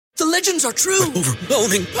legends are true.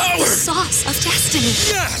 Overwhelming power. The sauce of destiny.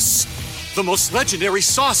 Yes! The most legendary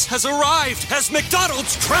sauce has arrived as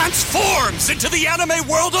McDonald's transforms into the anime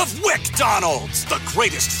world of WickDonald's. The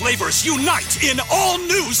greatest flavors unite in all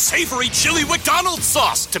new savory chili McDonald's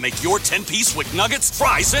sauce to make your 10-piece Wick Nuggets,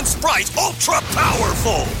 fries, and Sprite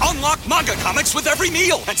ultra-powerful. Unlock manga comics with every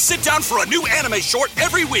meal and sit down for a new anime short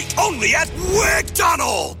every week only at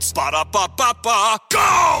WickDonald's. Ba-da-ba-ba-ba,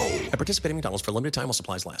 go! At participating McDonald's for a limited time while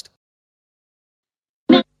supplies last.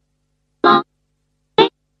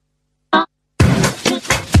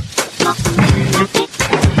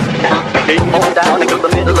 Came on down into the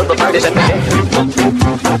middle of the party center.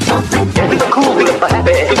 Getting the cool, the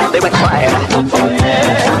happy, they went quiet.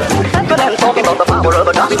 Happy and talking about the power of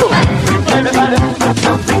the gospel.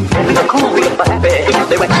 Getting the cool, the happy,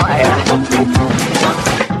 they went quiet.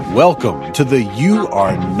 Welcome to the You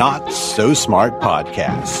Are Not So Smart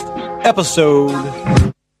podcast,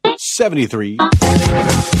 episode 73.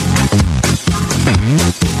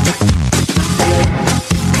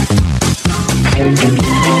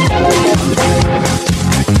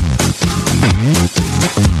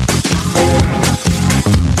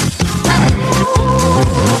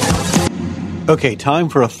 Okay, time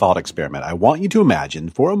for a thought experiment. I want you to imagine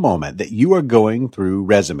for a moment that you are going through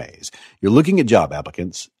resumes. You're looking at job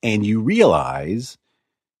applicants and you realize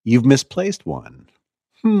you've misplaced one.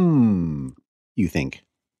 You think,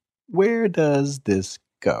 where does this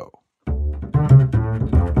go?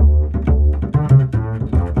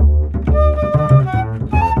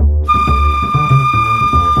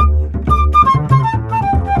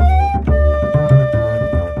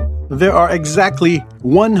 There are exactly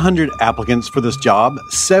 100 applicants for this job.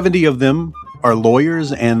 70 of them are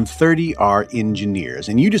lawyers and 30 are engineers.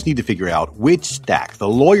 And you just need to figure out which stack, the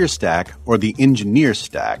lawyer stack or the engineer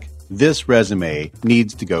stack, this resume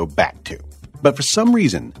needs to go back to. But for some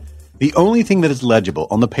reason, the only thing that is legible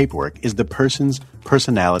on the paperwork is the person's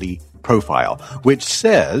personality profile, which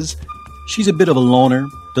says she's a bit of a loner,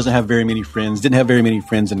 doesn't have very many friends, didn't have very many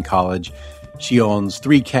friends in college. She owns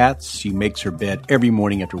 3 cats, she makes her bed every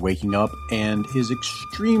morning after waking up, and is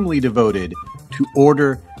extremely devoted to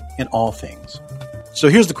order in all things. So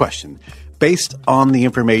here's the question. Based on the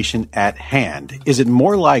information at hand, is it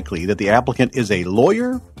more likely that the applicant is a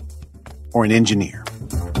lawyer or an engineer?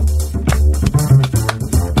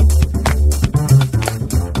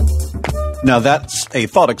 Now, that's a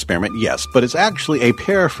thought experiment, yes, but it's actually a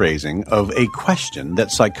paraphrasing of a question that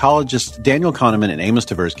psychologists Daniel Kahneman and Amos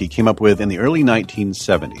Tversky came up with in the early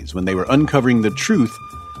 1970s when they were uncovering the truth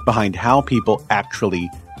behind how people actually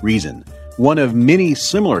reason. One of many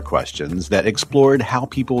similar questions that explored how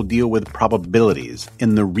people deal with probabilities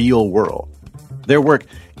in the real world. Their work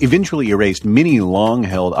eventually erased many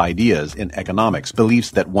long-held ideas in economics, beliefs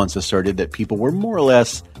that once asserted that people were more or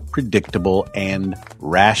less predictable and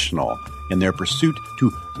rational in their pursuit to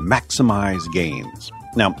maximize gains.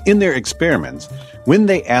 Now, in their experiments, when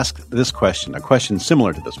they asked this question, a question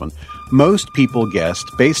similar to this one, most people guessed,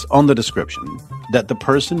 based on the description, that the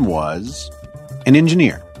person was an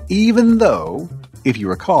engineer, even though, if you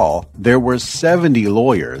recall, there were 70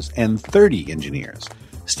 lawyers and 30 engineers.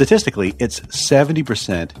 Statistically, it's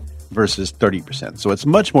 70% versus 30%. So it's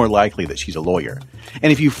much more likely that she's a lawyer.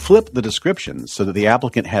 And if you flip the description so that the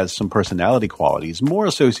applicant has some personality qualities more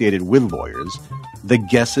associated with lawyers, the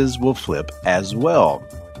guesses will flip as well.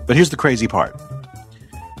 But here's the crazy part.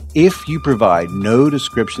 If you provide no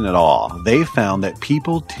description at all, they found that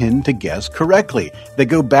people tend to guess correctly. They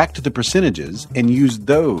go back to the percentages and use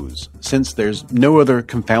those since there's no other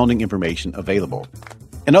confounding information available.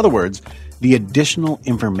 In other words, the additional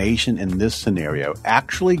information in this scenario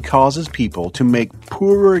actually causes people to make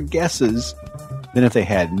poorer guesses than if they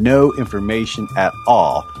had no information at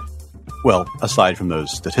all. Well, aside from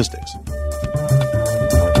those statistics.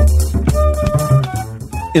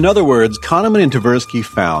 In other words, Kahneman and Tversky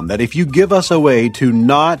found that if you give us a way to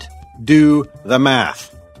not do the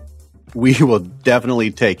math, we will definitely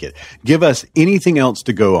take it. Give us anything else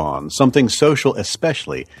to go on, something social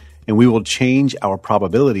especially, and we will change our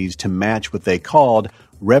probabilities to match what they called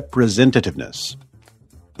representativeness.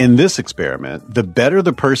 In this experiment, the better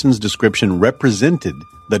the person's description represented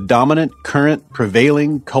the dominant, current,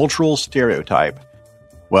 prevailing cultural stereotype,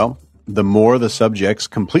 well, the more the subjects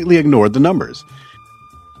completely ignored the numbers.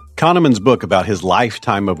 Kahneman's book about his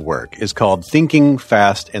lifetime of work is called Thinking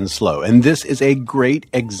Fast and Slow, and this is a great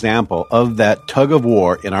example of that tug of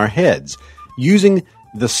war in our heads. Using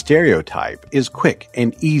the stereotype is quick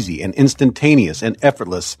and easy and instantaneous and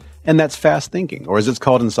effortless, and that's fast thinking, or as it's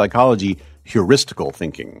called in psychology, heuristical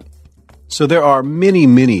thinking. So there are many,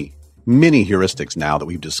 many many heuristics now that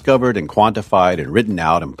we've discovered and quantified and written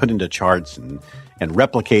out and put into charts and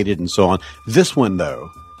replicated and so on. This one, though,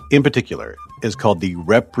 in particular, is called the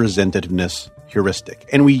representativeness heuristic.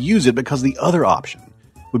 And we use it because the other option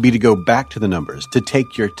would be to go back to the numbers, to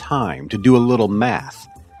take your time, to do a little math.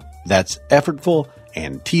 That's effortful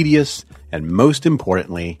and tedious and, most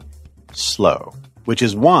importantly, slow. Which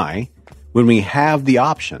is why, when we have the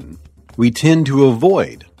option, we tend to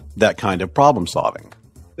avoid that kind of problem solving.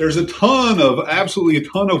 There's absolutely a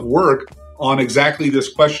ton of work on exactly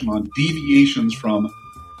this question, on deviations from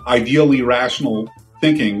ideally rational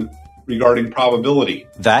thinking regarding probability.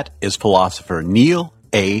 That is philosopher Neil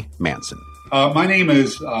A. Manson. My name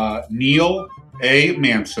is Neil A.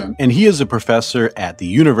 Manson. And he is a professor at the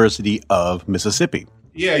University of Mississippi.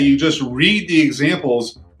 Yeah, you just read the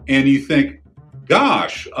examples and you think,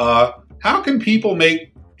 gosh, how can people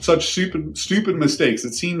make such stupid mistakes?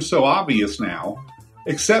 It seems so obvious now.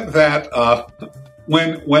 Except that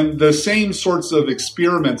when the same sorts of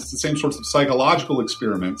experiments, the same sorts of psychological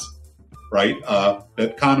experiments, right,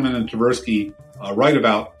 that Kahneman and Tversky write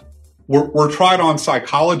about, were tried on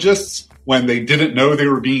psychologists when they didn't know they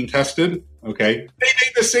were being tested, okay? They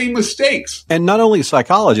made the same mistakes. And not only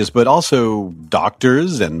psychologists, but also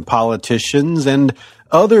doctors and politicians and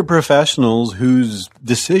other professionals whose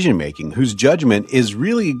decision-making, whose judgment is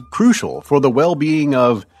really crucial for the well-being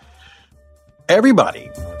of everybody.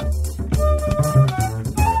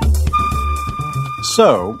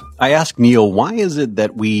 So, I asked Neil, why is it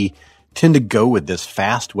that we tend to go with this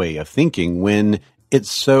fast way of thinking when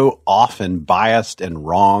it's so often biased and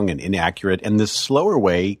wrong and inaccurate, and this slower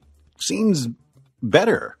way seems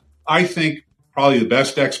better? I think probably the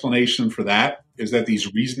best explanation for that is that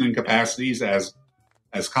these reasoning capacities, as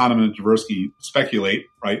Kahneman and Tversky speculate,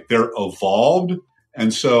 right, they're evolved.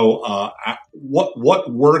 And so what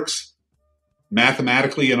works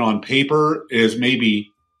mathematically and on paper is maybe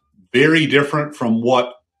very different from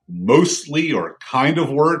what mostly or kind of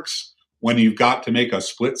works when you've got to make a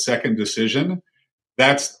split-second decision.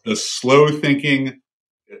 That's the slow thinking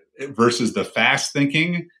versus the fast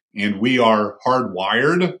thinking, and we are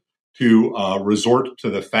hardwired to resort to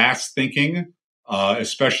the fast thinking,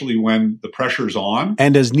 especially when the pressure's on.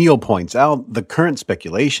 And as Neil points out, the current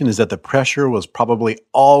speculation is that the pressure was probably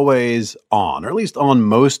always on, or at least on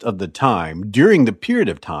most of the time. During the period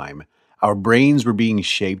of time, our brains were being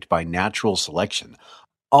shaped by natural selection.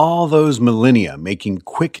 All those millennia making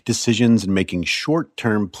quick decisions and making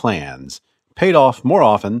short-term plans paid off more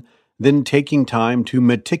often than taking time to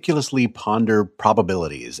meticulously ponder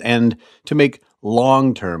probabilities and to make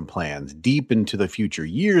long-term plans deep into the future,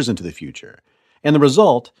 years into the future. And the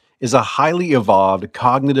result is a highly evolved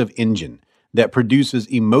cognitive engine that produces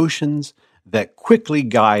emotions that quickly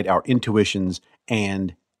guide our intuitions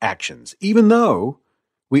and actions, even though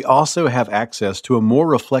we also have access to a more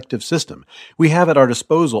reflective system. We have at our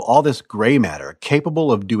disposal all this gray matter capable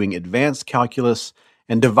of doing advanced calculus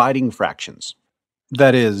and dividing fractions.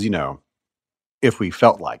 That is, if we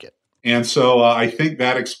felt like it. And so I think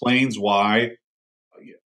that explains why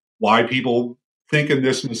people think in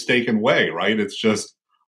this mistaken way, right? It's just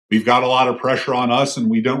we've got a lot of pressure on us, and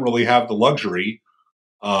we don't really have the luxury.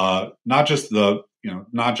 Not just the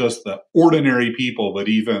ordinary people, but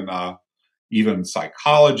even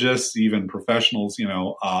psychologists, even professionals.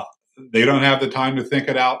 They don't have the time to think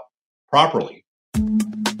it out properly.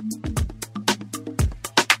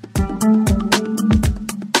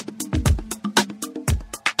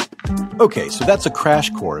 Okay, so that's a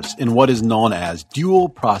crash course in what is known as dual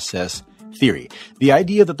process theory. The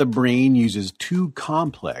idea that the brain uses two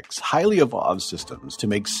complex, highly evolved systems to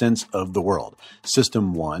make sense of the world.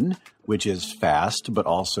 System 1, which is fast but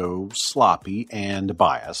also sloppy and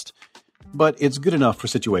biased, but it's good enough for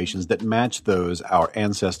situations that match those our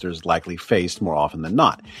ancestors likely faced more often than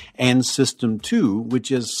not. And System 2,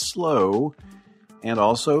 which is slow and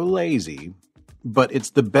also lazy, but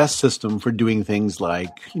it's the best system for doing things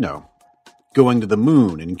like, going to the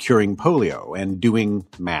moon and curing polio and doing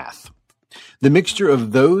math. The mixture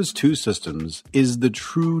of those two systems is the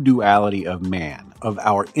true duality of man, of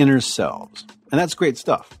our inner selves. And that's great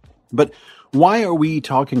stuff. But why are we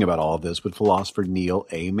talking about all of this with philosopher Neil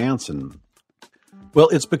A. Manson? Well,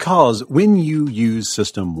 it's because when you use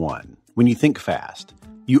System 1, when you think fast,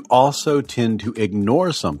 you also tend to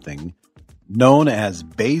ignore something known as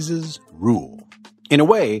Bayes' rule. In a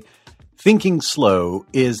way, thinking slow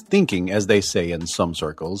is thinking, as they say in some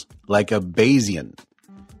circles, like a Bayesian.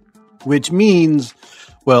 Which means,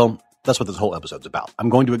 well, that's what this whole episode's about. I'm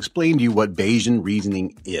going to explain to you what Bayesian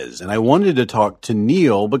reasoning is. And I wanted to talk to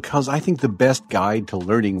Neil because I think the best guide to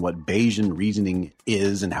learning what Bayesian reasoning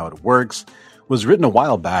is and how it works was written a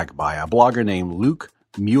while back by a blogger named Luke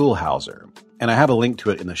Muehlhauser. And I have a link to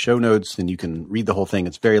it in the show notes, and you can read the whole thing.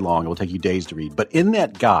 It's very long. It will take you days to read. But in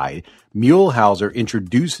that guide, Muehlhauser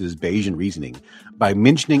introduces Bayesian reasoning by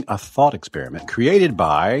mentioning a thought experiment created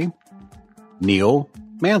by Neil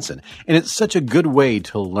Manson. And it's such a good way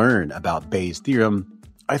to learn about Bayes' theorem.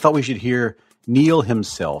 I thought we should hear Neil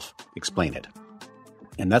himself explain it.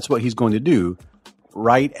 And that's what he's going to do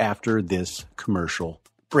right after this commercial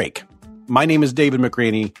break. My name is David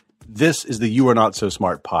McRaney. This is the You Are Not So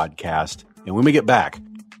Smart podcast. And when we get back,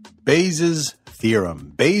 Bayes'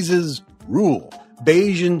 theorem, Bayes' rule,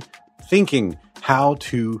 Bayesian thinking, how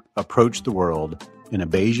to approach the world in a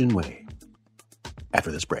Bayesian way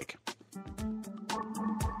after this break.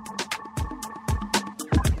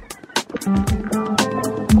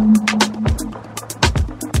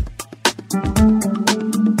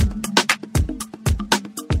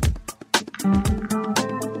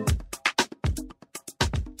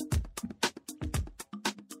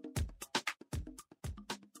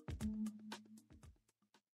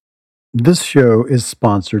 This show is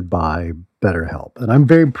sponsored by BetterHelp, and I'm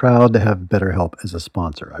very proud to have BetterHelp as a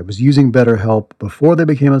sponsor. I was using BetterHelp before they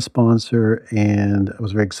became a sponsor, and I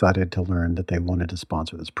was very excited to learn that they wanted to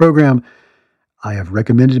sponsor this program. I have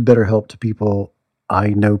recommended BetterHelp to people. I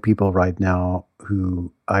know people right now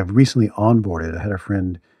who I've recently onboarded. I had a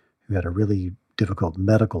friend who had a really difficult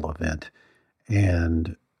medical event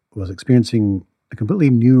and was experiencing a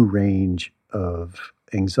completely new range of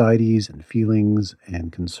anxieties and feelings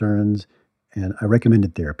and concerns. And I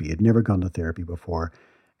recommended therapy. I'd never gone to therapy before.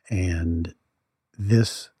 And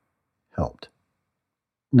this helped.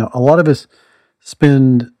 Now, a lot of us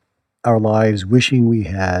spend our lives wishing we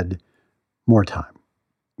had more time.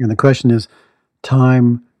 And the question is,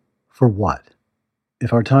 time for what?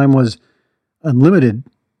 If our time was unlimited,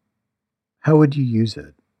 how would you use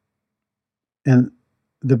it? And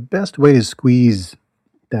the best way to squeeze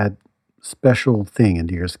that special thing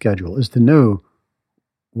into your schedule is to know,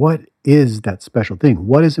 what is that special thing?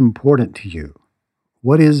 What is important to you?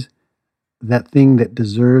 What is that thing that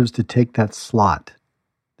deserves to take that slot,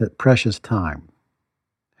 that precious time?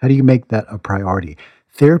 How do you make that a priority?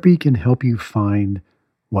 Therapy can help you find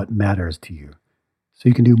what matters to you so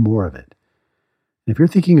you can do more of it. And if you're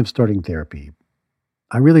thinking of starting therapy,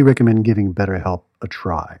 I really recommend giving BetterHelp a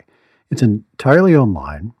try. It's entirely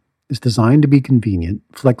online. It's designed to be convenient,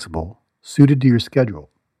 flexible, suited to your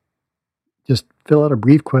schedule. Just fill out a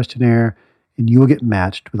brief questionnaire and you will get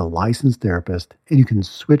matched with a licensed therapist, and you can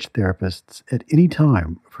switch therapists at any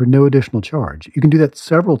time for no additional charge. You can do that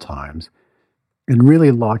several times and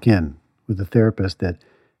really lock in with a therapist that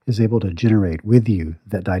is able to generate with you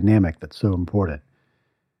that dynamic that's so important.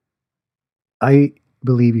 I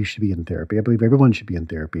believe you should be in therapy. I believe everyone should be in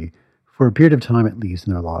therapy for a period of time at least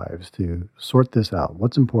in their lives to sort this out.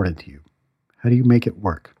 What's important to you? How do you make it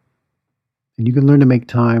work? And you can learn to make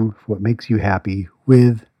time for what makes you happy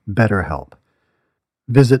with BetterHelp.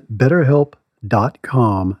 Visit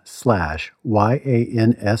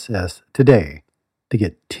betterhelp.com/YANSS today to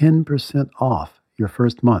get 10% off your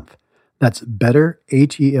first month. That's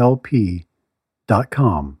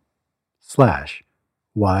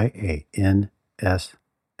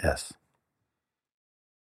betterhelp.com/YANSS.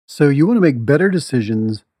 So you want to make better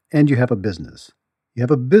decisions and you have a business. You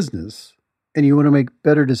have a business and you want to make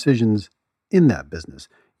better decisions in that business.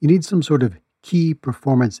 You need some sort of key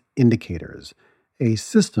performance indicators, a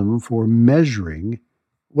system for measuring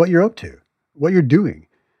what you're up to, what you're doing,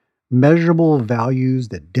 measurable values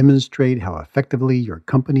that demonstrate how effectively your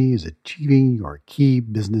company is achieving your key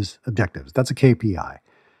business objectives. That's a KPI.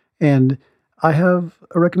 And I have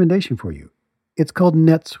a recommendation for you. It's called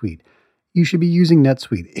NetSuite. You should be using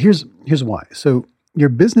NetSuite. Here's why. So your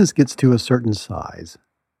business gets to a certain size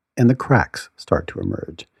and the cracks start to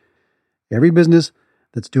emerge. Every business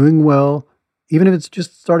that's doing well, even if it's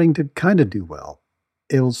just starting to kind of do well,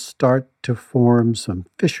 it'll start to form some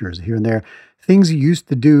fissures here and there. Things you used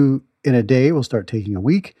to do in a day will start taking a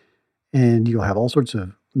week, and you'll have all sorts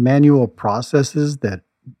of manual processes that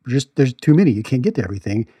there's too many. You can't get to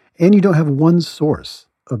everything, and you don't have one source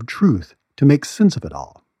of truth to make sense of it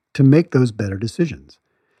all, to make those better decisions.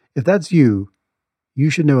 If that's you, you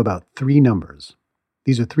should know about 3 numbers.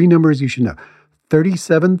 These are 3 numbers you should know.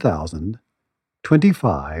 37,000,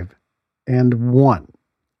 25, and 1.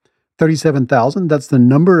 37,000, that's the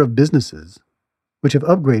number of businesses which have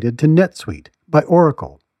upgraded to NetSuite by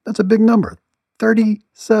Oracle. That's a big number,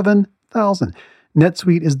 37,000.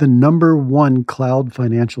 NetSuite is the #1 cloud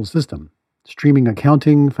financial system, streaming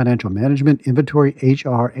accounting, financial management, inventory,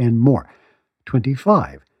 HR, and more.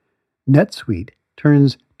 25. NetSuite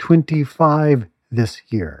turns 25 this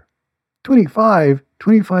year. 25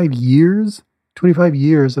 years? 25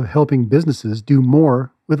 years of helping businesses do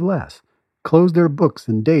more with less, close their books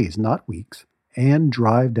in days, not weeks, and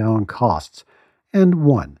drive down costs. And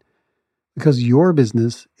one, because your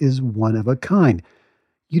business is one of a kind.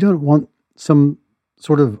 You don't want some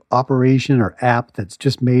sort of operation or app that's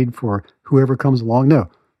just made for whoever comes along. No,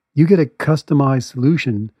 you get a customized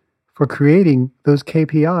solution for creating those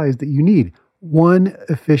KPIs that you need. One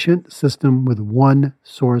efficient system with one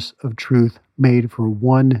source of truth made for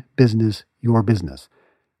one business, your business.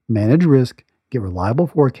 Manage risk, get reliable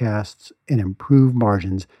forecasts, and improve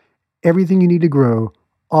margins. Everything you need to grow,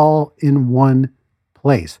 all in one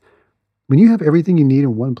place. When you have everything you need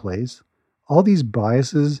in one place, all these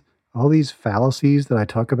biases, all these fallacies that I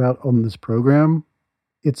talk about on this program,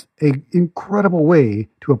 it's an incredible way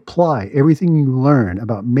to apply everything you learn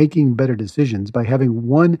about making better decisions by having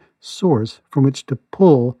one source from which to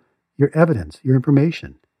pull your evidence, your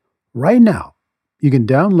information. Right now, you can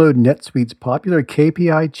download NetSuite's popular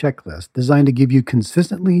KPI checklist designed to give you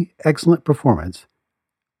consistently excellent performance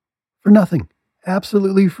for nothing,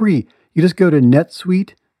 absolutely free. You just go to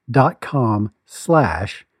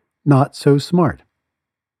netsuite.com/notsosmart.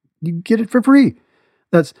 You get it for free.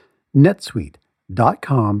 That's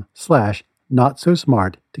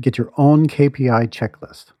netsuite.com/notsosmart to get your own KPI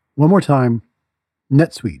checklist. One more time,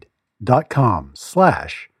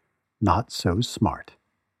 netsuite.com/notsosmart.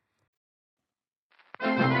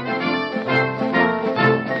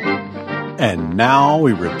 And now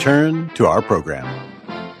we return to our program.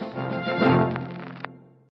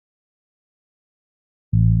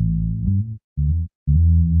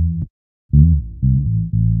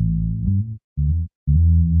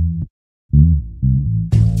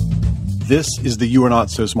 This is the You Are Not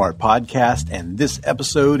So Smart podcast, and this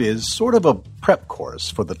episode is sort of a prep course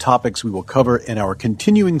for the topics we will cover in our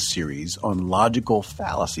continuing series on logical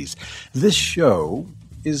fallacies. This show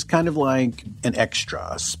is kind of like an extra,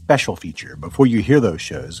 a special feature before you hear those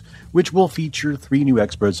shows, which will feature 3 new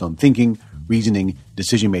experts on thinking, reasoning,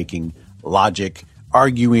 decision-making, logic,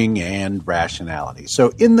 arguing, and rationality.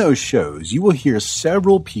 So in those shows, you will hear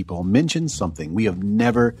several people mention something we have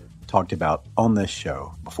never talked about on this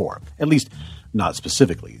show before, at least not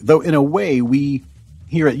specifically. Though in a way, we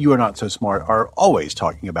here at You Are Not So Smart are always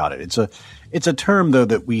talking about it. It's a term, though,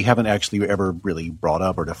 that we haven't actually ever really brought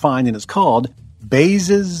up or defined, and it's called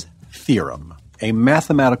Bayes' theorem, a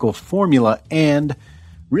mathematical formula and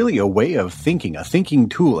really a way of thinking, a thinking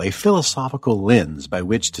tool, a philosophical lens by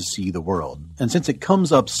which to see the world. And since it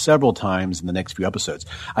comes up several times in the next few episodes,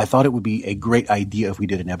 I thought it would be a great idea if we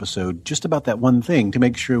did an episode just about that one thing to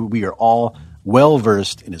make sure we are all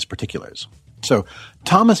well-versed in its particulars. So,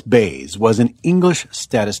 Thomas Bayes was an English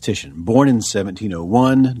statistician born in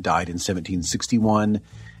 1701, died in 1761,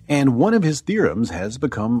 and one of his theorems has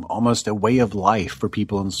become almost a way of life for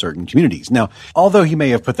people in certain communities. Now, although he may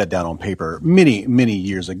have put that down on paper many, many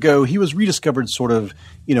years ago, he was rediscovered sort of,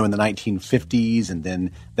 in the 1950s, and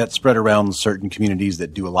then that spread around certain communities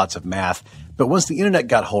that do lots of math. But once the internet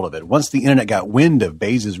got hold of it, once the internet got wind of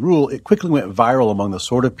Bayes' rule, it quickly went viral among the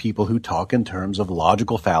sort of people who talk in terms of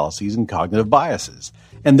logical fallacies and cognitive biases.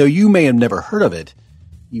 And though you may have never heard of it,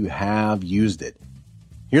 you have used it.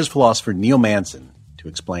 Here's philosopher Neil Manson to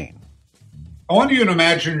explain. I want you to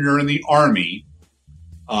imagine you're in the army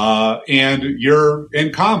and you're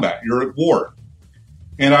in combat, you're at war.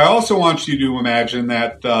 And I also want you to imagine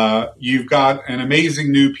that you've got an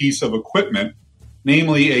amazing new piece of equipment,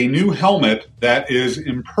 namely a new helmet that is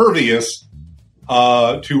impervious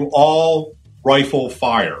to all rifle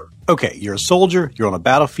fire. Okay, you're a soldier, you're on a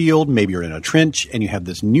battlefield, maybe you're in a trench, and you have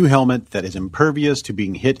this new helmet that is impervious to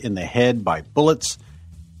being hit in the head by bullets.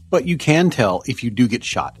 But you can tell if you do get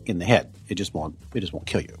shot in the head. It just won't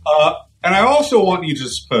kill you. And I also want you to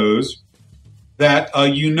suppose that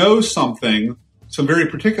you know some very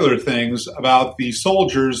particular things about the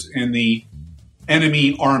soldiers in the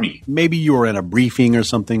enemy army. Maybe you were in a briefing or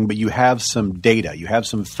something, but you have some data, you have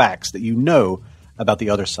some facts that you know about the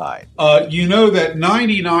other side. You know that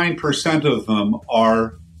 99% of them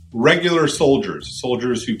are regular soldiers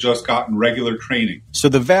who've just gotten regular training. So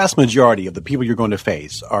the vast majority of the people you're going to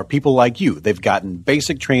face are people like you. They've gotten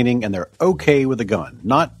basic training and they're okay with a gun,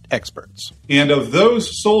 not experts. And of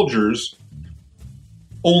those soldiers,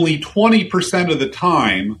 only 20% of the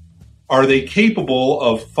time are they capable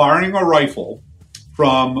of firing a rifle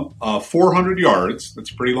from 400 yards,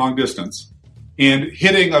 that's a pretty long distance, and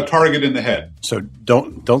hitting a target in the head. So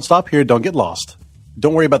don't stop here, don't get lost.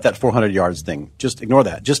 Don't worry about that 400 yards thing. Just ignore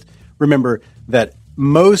that. Just remember that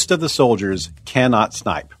most of the soldiers cannot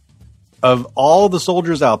snipe. Of all the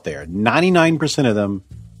soldiers out there, 99% of them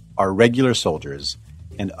are regular soldiers,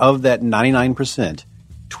 And of that 99%,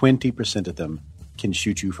 20% of them can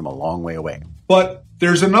shoot you from a long way away. But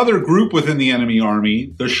there's another group within the enemy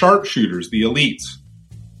army, the sharpshooters, the elites.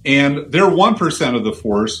 And they're 1% of the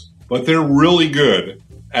force, but they're really good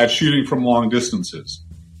at shooting from long distances.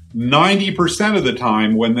 90% of the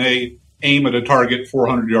time when they aim at a target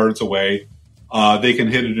 400 yards away, they can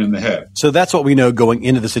hit it in the head. So that's what we know going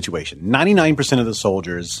into the situation. 99% of the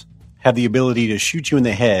soldiers have the ability to shoot you in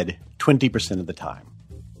the head 20% of the time,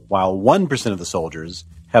 while 1% of the soldiers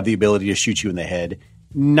have the ability to shoot you in the head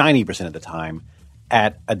 90% of the time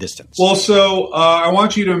at a distance. Well, so I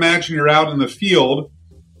want you to imagine you're out in the field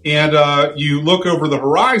and you look over the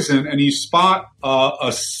horizon and you spot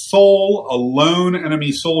a lone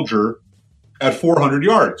enemy soldier at 400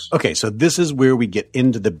 yards. Okay, so this is where we get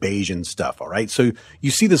into the Bayesian stuff, all right? So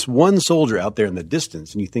you see this one soldier out there in the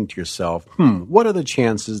distance, and you think to yourself, what are the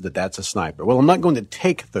chances that that's a sniper? Well, I'm not going to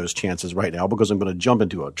take those chances right now because I'm going to jump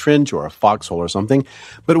into a trench or a foxhole or something.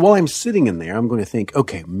 But while I'm sitting in there, I'm going to think,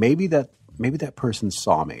 okay, maybe that person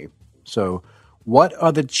saw me. So what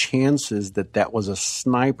are the chances that that was a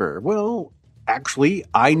sniper? Well, actually,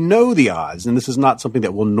 I know the odds, and this is not something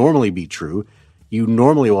that will normally be true. You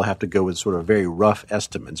normally will have to go with sort of very rough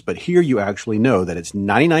estimates, but here you actually know that it's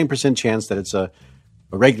 99% chance that it's a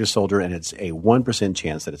regular soldier and it's a 1%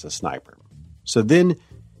 chance that it's a sniper. So then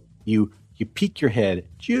you peek your head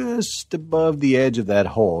just above the edge of that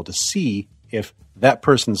hole to see if that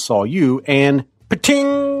person saw you, and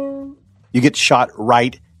pa-ting, you get shot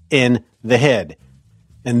right in the head.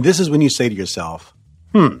 And this is when you say to yourself,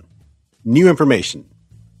 new information.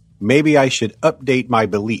 Maybe I should update my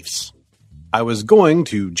beliefs. I was going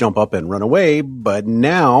to jump up and run away, but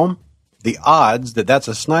now the odds that that's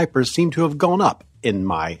a sniper seem to have gone up in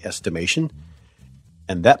my estimation.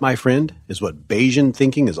 And that, my friend, is what Bayesian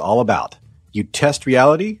thinking is all about. You test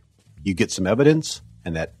reality, you get some evidence,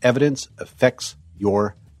 and that evidence affects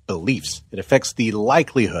your beliefs. It affects the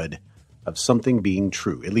likelihood of something being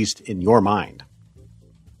true, at least in your mind.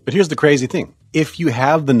 But here's the crazy thing. If you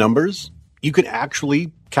have the numbers, you can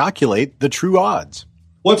actually calculate the true odds.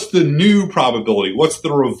 What's the new probability? What's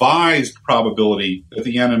the revised probability that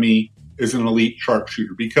the enemy is an elite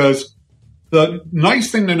sharpshooter? Because the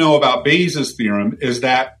nice thing to know about Bayes' theorem is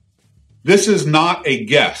that this is not a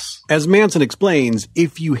guess. As Manson explains,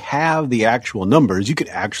 if you have the actual numbers, you could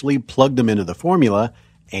actually plug them into the formula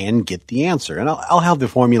and get the answer. And I'll have the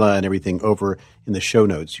formula and everything over in the show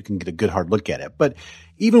notes. You can get a good hard look at it. But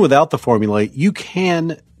even without the formula, you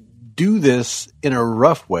can do this in a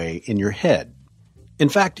rough way in your head. In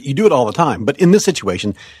fact, you do it all the time. But in this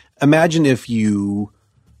situation, imagine if you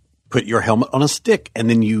put your helmet on a stick and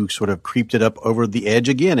then you sort of creeped it up over the edge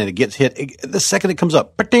again and it gets hit. The second it comes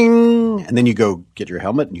up, pa-ding, and then you go get your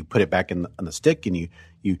helmet and you put it back on the stick and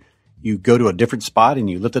you go to a different spot and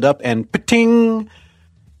you lift it up and pa-ting.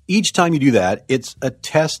 Each time you do that, it's a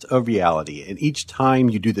test of reality. And each time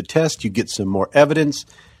you do the test, you get some more evidence.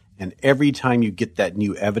 And every time you get that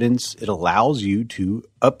new evidence, it allows you to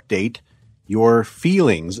update your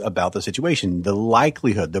feelings about the situation, the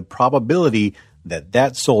likelihood, the probability that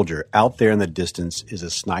that soldier out there in the distance is a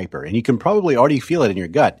sniper. And you can probably already feel it in your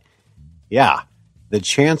gut. Yeah, the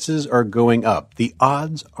chances are going up. The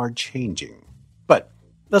odds are changing. But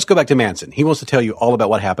let's go back to Manson. He wants to tell you all about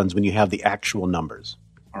what happens when you have the actual numbers.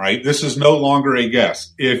 All right, this is no longer a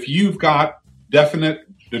guess. If you've got definite,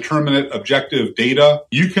 determinate, objective data,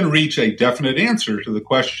 you can reach a definite answer to the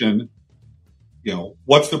question,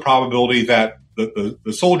 what's the probability that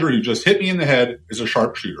the soldier who just hit me in the head is a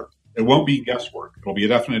sharpshooter? It won't be guesswork. It'll be a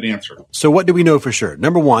definite answer. So what do we know for sure?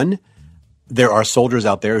 Number one, there are soldiers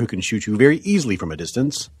out there who can shoot you very easily from a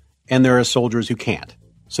distance, and there are soldiers who can't.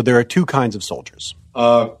 So there are two kinds of soldiers.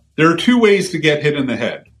 There are two ways to get hit in the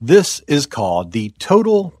head. This is called the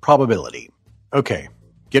total probability. Okay,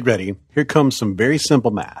 get ready. Here comes some very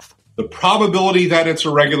simple math. The probability that it's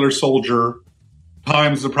a regular soldier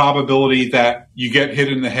times the probability that you get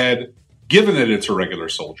hit in the head given that it's a regular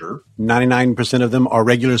soldier. 99% of them are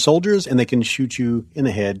regular soldiers, and they can shoot you in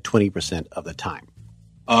the head 20% of the time.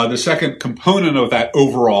 The second component of that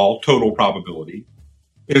overall total probability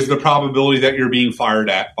is the probability that you're being fired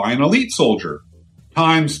at by an elite soldier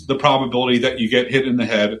times the probability that you get hit in the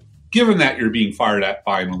head given that you're being fired at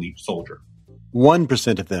by an elite soldier.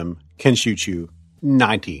 1% of them can shoot you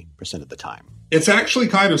 90% of the time. It's actually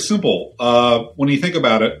kind of simple when you think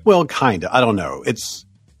about it. Well, kind of. I don't know.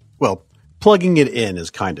 Plugging it in is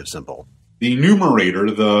kind of simple. The numerator,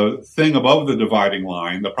 the thing above the dividing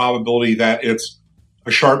line, the probability that it's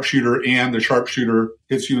a sharpshooter and the sharpshooter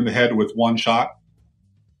hits you in the head with one shot,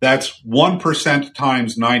 that's 1%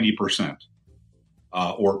 times 90%,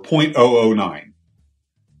 or 0.009.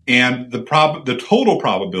 And the total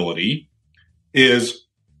probability is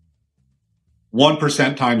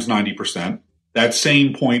 1% times 90%. That's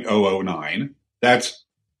same 0.009. That's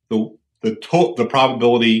the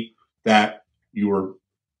probability that you were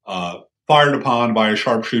fired upon by a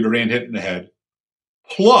sharpshooter and hit in the head,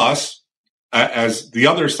 plus, as the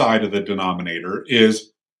other side of the denominator,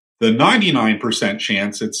 is the 99%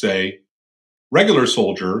 chance it's a regular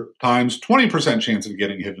soldier times 20% chance of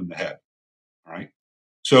getting hit in the head. All right.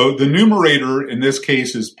 So the numerator in this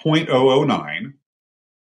case is 0.009.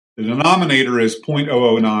 The denominator is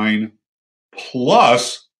 0.009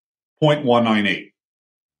 plus 0.198.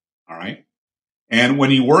 All right. And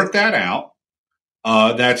when you work that out,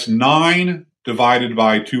 that's 9 divided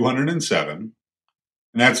by 207,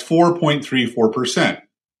 and that's 4.34%.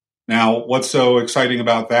 Now, what's so exciting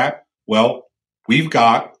about that? Well, we've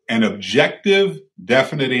got an objective,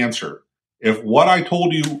 definite answer. If what I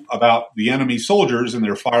told you about the enemy soldiers and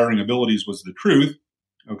their firing abilities was the truth,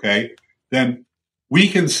 okay, then we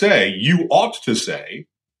can say, you ought to say,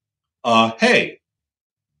 hey,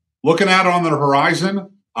 looking out on the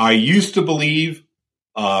horizon, I used to believe,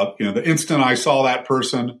 the instant I saw that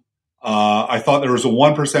person, I thought there was a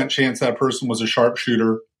 1% chance that person was a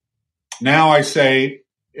sharpshooter. Now I say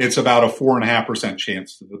it's about a 4.5%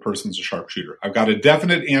 chance that the person's a sharpshooter. I've got a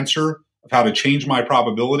definite answer of how to change my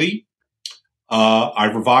probability.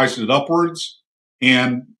 I've revised it upwards,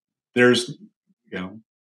 and there's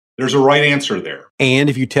a right answer there. And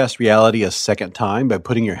if you test reality a second time by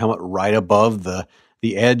putting your helmet right above the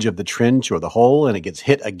edge of the trench or the hole and it gets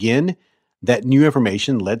hit again, that new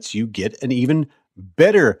information lets you get an even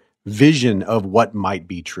better vision of what might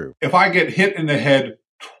be true. If I get hit in the head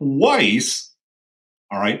twice,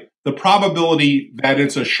 all right, the probability that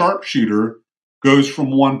it's a sharpshooter goes from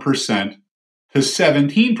 1% to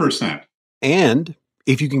 17%. And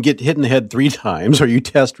if you can get hit in the head 3 times, or you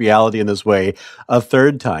test reality in this way a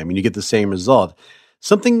third time and you get the same result,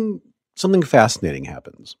 something fascinating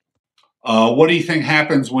happens. What do you think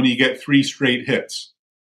happens when you get 3 straight hits?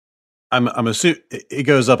 I'm assuming it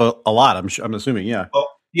goes up a lot. I'm assuming, yeah. Well,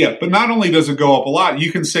 yeah, but not only does it go up a lot,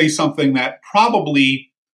 you can say something that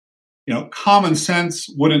probably, common sense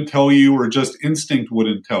wouldn't tell you, or just instinct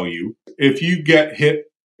wouldn't tell you. If you get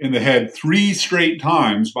hit in the head 3 straight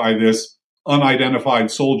times by this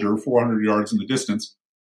unidentified soldier 400 yards in the distance,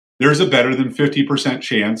 there's a better than 50%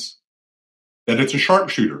 chance that it's a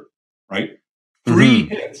sharpshooter, right? 3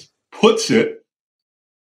 hits puts it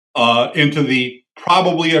into the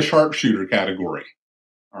probably a sharpshooter category,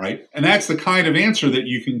 all right? And that's the kind of answer that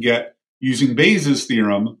you can get using Bayes'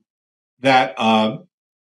 theorem that,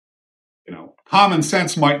 common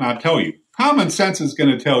sense might not tell you. Common sense is going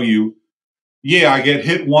to tell you, yeah, I get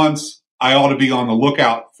hit once, I ought to be on the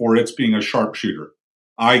lookout for it being a sharpshooter.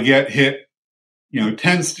 I get hit,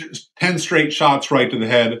 10 straight shots right to the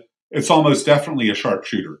head, it's almost definitely a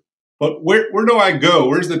sharpshooter. But where do I go?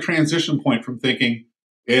 Where's the transition point from thinking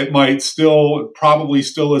it might probably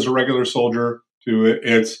still is a regular soldier to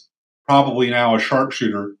it's probably now a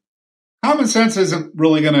sharpshooter? Common sense isn't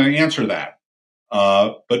really going to answer that.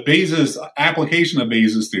 But Bayes' application of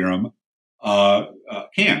Bayes' theorem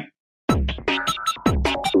can.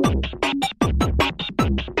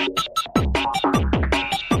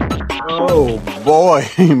 Oh boy,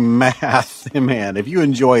 math. Man, if you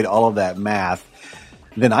enjoyed all of that math,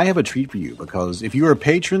 then I have a treat for you, because if you're a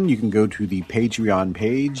patron, you can go to the Patreon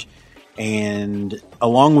page, and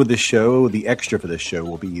along with the show, the extra for this show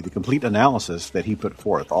will be the complete analysis that he put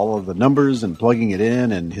forth, all of the numbers and plugging it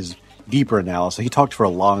in and his deeper analysis. He talked for a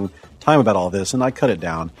long time about all this, and I cut it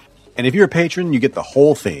down. And if you're a patron, you get the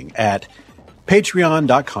whole thing at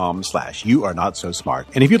patreon.com/youarenotsosmart.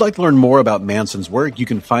 And if you'd like to learn more about Manson's work, you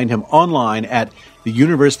can find him online at the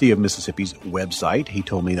University of Mississippi's website. He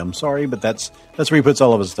told me, I'm sorry, but that's where he puts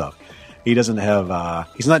all of his stuff. He doesn't have,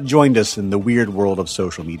 he's not joined us in the weird world of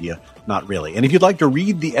social media. Not really. And if you'd like to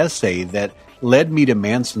read the essay that led me to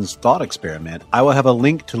Manson's thought experiment, I will have a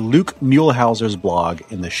link to Luke Muehlhauser's blog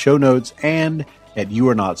in the show notes and at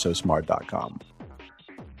youarenotsosmart.com.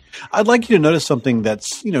 I'd like you to notice something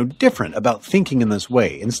that's, different about thinking in this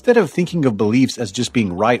way. Instead of thinking of beliefs as just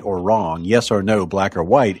being right or wrong, yes or no, black or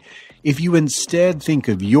white, if you instead think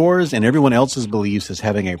of yours and everyone else's beliefs as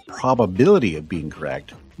having a probability of being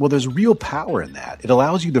correct, well, there's real power in that. It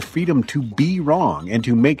allows you the freedom to be wrong and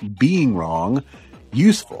to make being wrong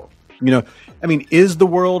useful. Is the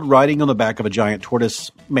world riding on the back of a giant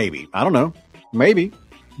tortoise? Maybe. I don't know. Maybe.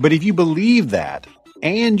 But if you believe that,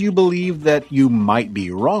 and you believe that you might be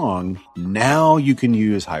wrong, now you can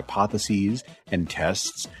use hypotheses and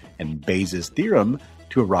tests and Bayes' theorem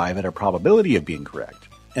to arrive at a probability of being correct.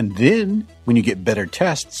 And then when you get better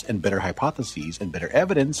tests and better hypotheses and better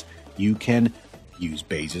evidence, you can use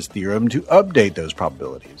Bayes' theorem to update those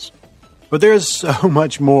probabilities. But there's so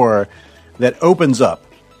much more that opens up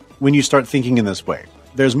when you start thinking in this way.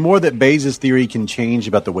 There's more that Bayes' theory can change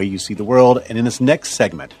about the way you see the world, and in this next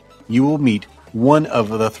segment, you will meet one of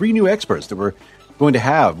the three new experts that we're going to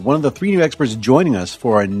have. One of the three new experts joining us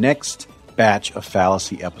for our next batch of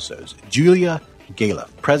fallacy episodes. Julia Galef,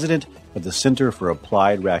 president of the Center for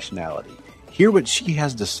Applied Rationality. Hear what she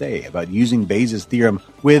has to say about using Bayes' theorem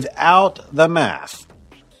without the math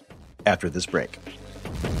after this break.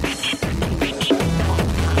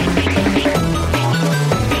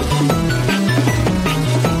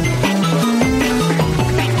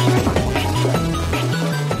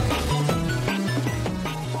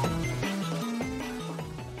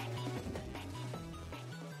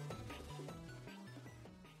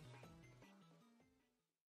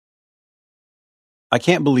 I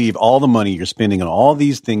can't believe all the money you're spending on all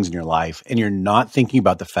these things in your life, and you're not thinking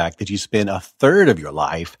about the fact that you spend a third of your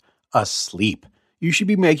life asleep. You should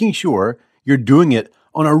be making sure you're doing it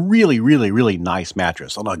on a really, really, really nice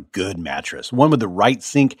mattress, on a good mattress, one with the right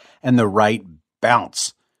sink and the right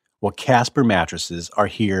bounce. Well, Casper mattresses are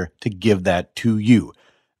here to give that to you.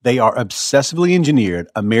 They are obsessively engineered,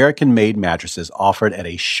 American-made mattresses offered at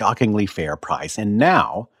a shockingly fair price, and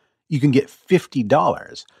now you can get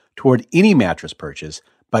 $50 toward any mattress purchase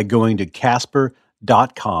by going to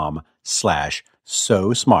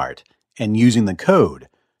casper.com/SoSmart and using the code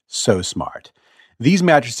SoSmart. These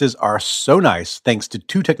mattresses are so nice thanks to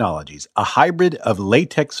two technologies, a hybrid of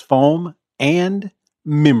latex foam and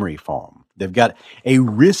memory foam. They've got a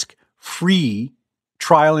risk-free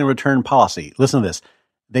trial and return policy. Listen to this.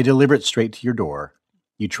 They deliver it straight to your door.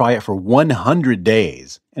 You try it for 100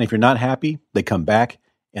 days, and if you're not happy, they come back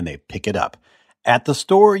and they pick it up. At the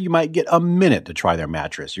store, you might get a minute to try their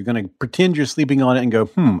mattress. You're going to pretend you're sleeping on it and go,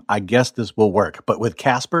 I guess this will work. But with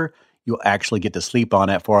Casper, you'll actually get to sleep on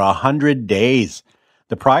it for 100 days.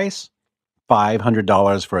 The price?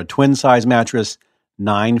 $500 for a twin-size mattress,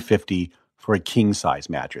 $950 for a king-size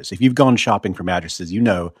mattress. If you've gone shopping for mattresses, you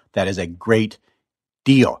know that is a great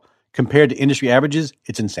deal. Compared to industry averages,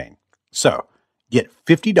 it's insane. So, get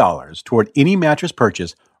 $50 toward any mattress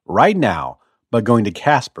purchase right now by going to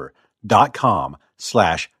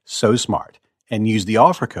casper.com/SoSmart and use the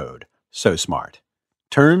offer code SoSmart.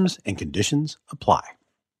 Terms and conditions apply.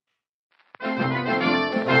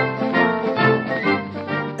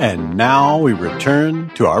 And now we return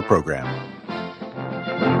to our program.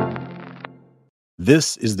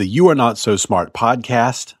 This is the You Are Not So Smart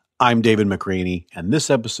podcast. I'm David McRaney, and this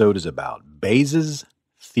episode is about Bayes'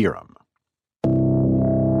 theorem.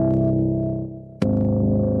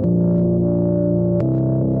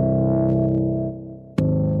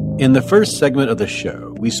 In the first segment of the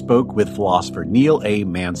show, we spoke with philosopher Neil A.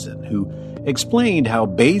 Manson, who explained how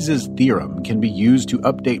Bayes' theorem can be used to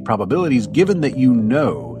update probabilities given that you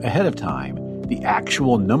know ahead of time the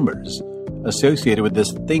actual numbers associated with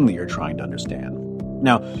this thing that you're trying to understand.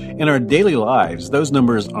 Now, in our daily lives, those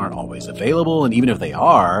numbers aren't always available, and even if they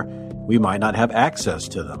are, we might not have access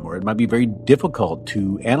to them, or it might be very difficult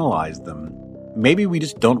to analyze them. Maybe we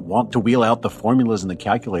just don't want to wheel out the formulas and the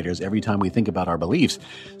calculators every time we think about our beliefs.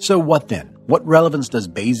 So what then? What relevance does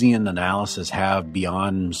Bayesian analysis have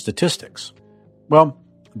beyond statistics? Well,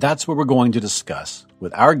 that's what we're going to discuss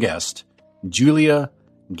with our guest, Julia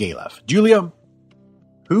Galef. Julia,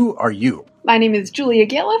 who are you? My name is Julia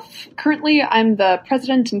Galef. Currently, I'm the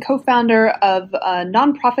president and co-founder of a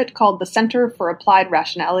nonprofit called the Center for Applied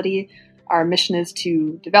Rationality. Our mission is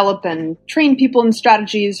to develop and train people in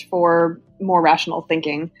strategies for more rational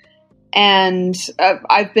thinking. And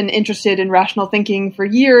I've been interested in rational thinking for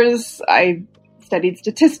years. I studied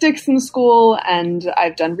statistics in school, and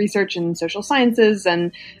I've done research in social sciences.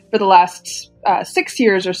 And for the last 6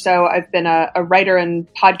 years or so, I've been a writer and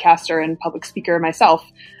podcaster and public speaker myself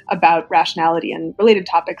about rationality and related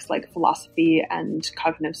topics like philosophy and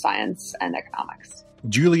cognitive science and economics.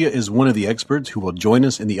 Julia is one of the experts who will join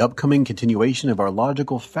us in the upcoming continuation of our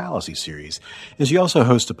Logical Fallacy series. And she also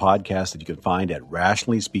hosts a podcast that you can find at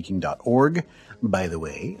rationallyspeaking.org. By the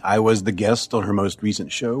way, I was the guest on her most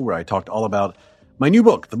recent show where I talked all about my new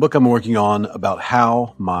book, the book I'm working on about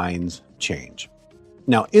how minds change.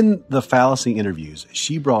 Now, in the fallacy interviews,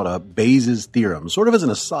 she brought up Bayes' theorem, sort of as an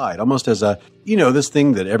aside, almost as a, this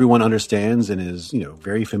thing that everyone understands and is,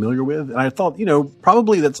 very familiar with. And I thought,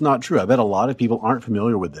 probably that's not true. I bet a lot of people aren't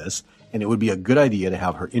familiar with this, and it would be a good idea to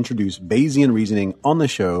have her introduce Bayesian reasoning on the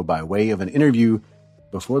show by way of an interview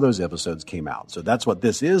before those episodes came out. So that's what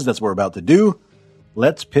this is. That's what we're about to do.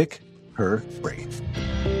 Let's pick her brain.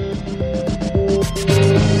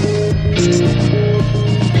 This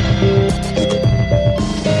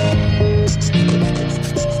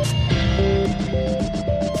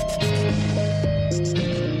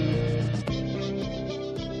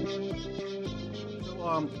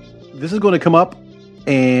is going to come up,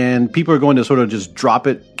 and people are going to sort of just drop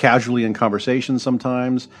it casually in conversation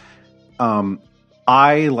sometimes.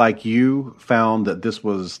 I, like you, found that this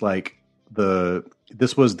was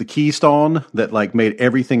the keystone that like made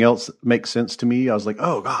everything else make sense to me. I was like,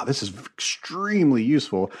 oh God, this is extremely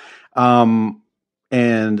useful, and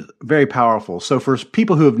very powerful. So for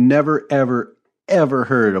people who have never, ever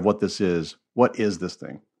heard of what is this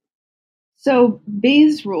thing? So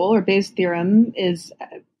Bayes' rule or Bayes' theorem is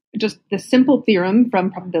just the simple theorem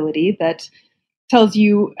from probability that tells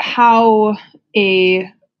you how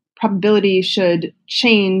a probability should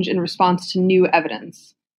change in response to new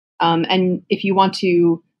evidence. And if you want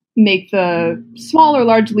to make the small or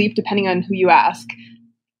large leap, depending on who you ask,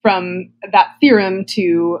 from that theorem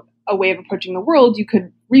to a way of approaching the world, you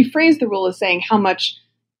could rephrase the rule as saying how much,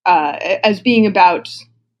 as being about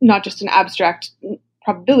not just an abstract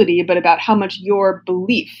probability, but about how much your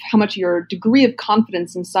belief, how much your degree of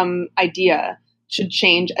confidence in some idea should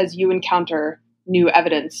change as you encounter new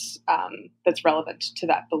evidence that's relevant to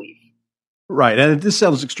that belief. Right, and this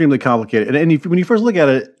sounds extremely complicated. And when you first look at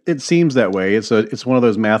it, it seems that way. It's one of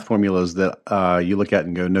those math formulas that you look at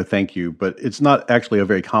and go, "No, thank you." But it's not actually a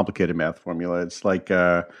very complicated math formula. It's like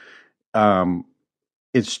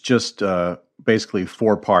it's just basically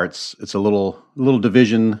four parts. It's a little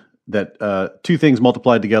division that two things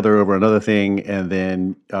multiplied together over another thing, and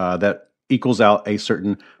then that equals out a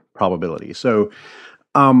certain probability. So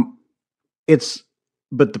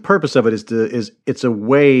but the purpose of it is it's a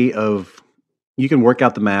way of, you can work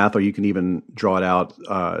out the math, or you can even draw it out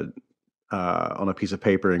on a piece of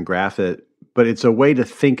paper and graph it. But it's a way to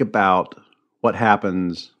think about what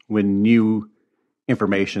happens when new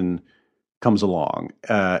information comes along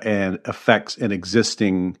and affects an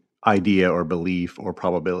existing idea or belief or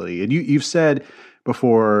probability. And you've said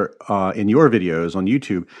before in your videos on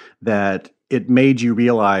YouTube that it made you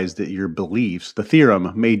realize that your beliefs, the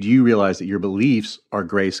theorem made you realize that your beliefs are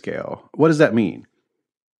grayscale. What does that mean?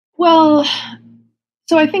 Well,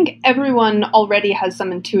 so I think everyone already has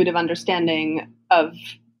some intuitive understanding of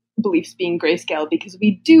beliefs being grayscale, because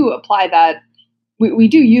we do apply that. We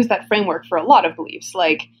do use that framework for a lot of beliefs.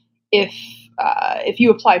 Like if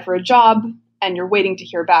you apply for a job and you're waiting to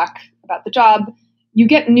hear back about the job, you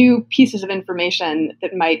get new pieces of information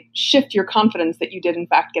that might shift your confidence that you did in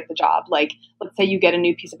fact get the job. Like, let's say you get a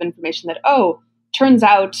new piece of information that, turns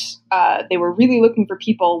out they were really looking for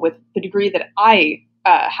people with the degree that I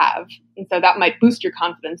have. And so that might boost your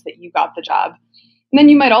confidence that you got the job. And then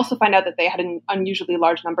you might also find out that they had an unusually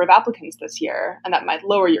large number of applicants this year, and that might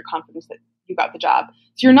lower your confidence that you got the job.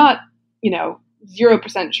 So you're not,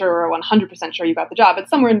 0% sure or 100% sure you got the job. It's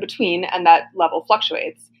somewhere in between, and that level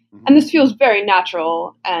fluctuates. Mm-hmm. And this feels very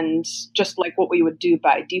natural and just like what we would do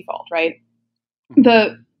by default, right? Mm-hmm.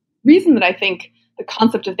 The reason that I think the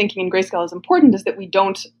concept of thinking in grayscale is important is that we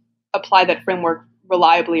don't apply that framework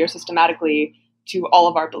reliably or systematically to all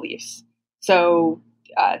of our beliefs. So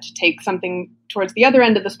to take something towards the other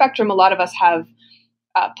end of the spectrum, a lot of us have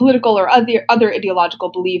political or other ideological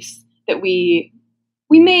beliefs that we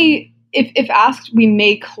may, if asked, we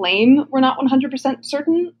may claim we're not 100%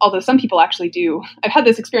 certain, although some people actually do. I've had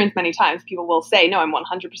this experience many times. People will say, no, I'm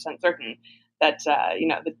 100% certain that,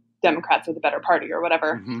 the Democrats are the better party or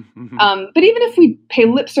whatever. Mm-hmm, mm-hmm. But even if we pay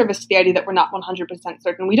lip service to the idea that we're not 100%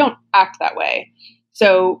 certain, we don't act that way.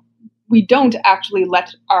 So we don't actually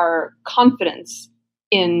let our confidence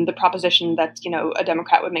in the proposition that, a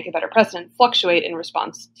Democrat would make a better president fluctuate in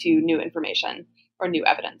response to new information or new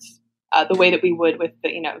evidence. The way that we would with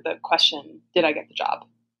the question, did I get the job?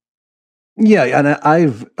 Yeah, and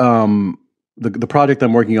I've the project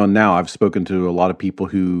I'm working on now, I've spoken to a lot of people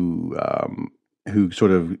who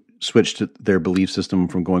sort of switched their belief system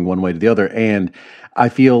from going one way to the other, and I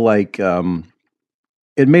feel like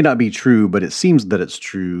it may not be true, but it seems that it's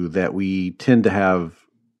true that we tend to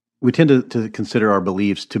consider our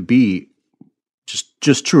beliefs to be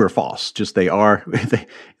just true or false. Just they are.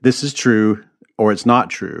 This is true or it's not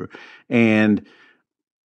true. And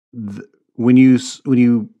when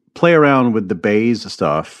you play around with the Bayes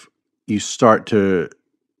stuff, you start to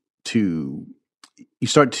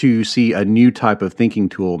see a new type of thinking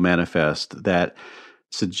tool manifest that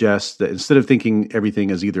suggests that instead of thinking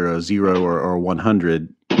everything as either a 0 or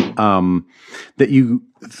 100, that you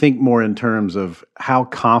think more in terms of how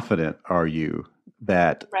confident are you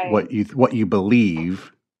that right. what you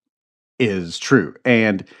believe is true.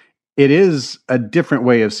 And it is a different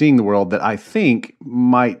way of seeing the world that I think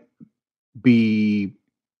might be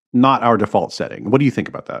not our default setting. What do you think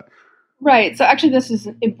about that? Right. So actually, this is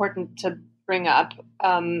important to bring up.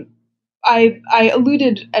 I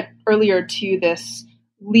alluded earlier to this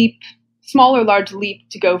small or large leap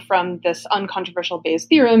to go from this uncontroversial Bayes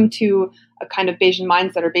theorem to a kind of Bayesian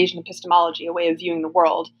mindset or Bayesian epistemology, a way of viewing the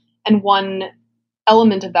world. And one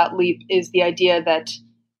element of that leap is the idea that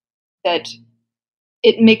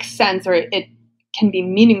it makes sense, or it can be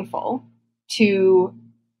meaningful to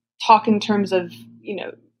talk in terms of,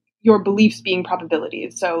 your beliefs being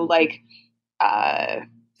probabilities. So okay,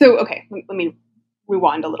 let me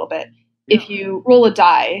rewind a little bit. Yeah. If you roll a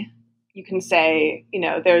die, you can say,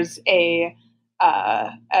 there's a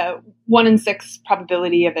 1 in 6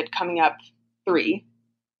 probability of it coming up 3.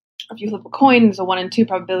 If you flip a coin, there's a 1 in 2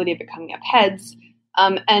 probability of it coming up heads.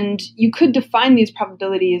 And you could define these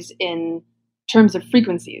probabilities in terms of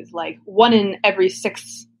frequencies, like 1 in every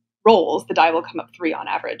 6 rolls, the die will come up 3 on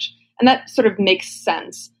average. And that sort of makes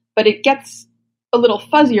sense, but it gets a little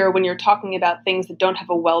fuzzier when you're talking about things that don't have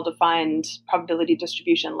a well-defined probability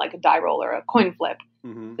distribution, like a die roll or a coin flip.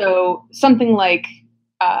 Mm-hmm. So something like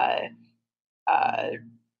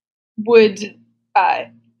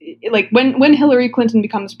when Hillary Clinton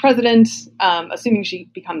becomes president, assuming she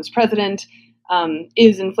becomes president,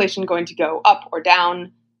 is inflation going to go up or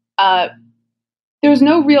down? There's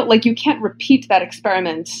no real, you can't repeat that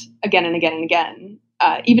experiment again and again and again.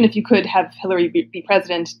 Even if you could have Hillary be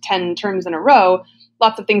president 10 terms in a row,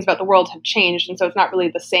 lots of things about the world have changed. And so it's not really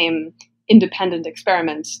the same independent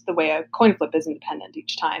experiment the way a coin flip is independent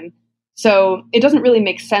each time. So it doesn't really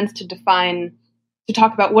make sense to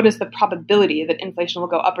talk about what is the probability that inflation will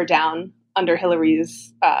go up or down under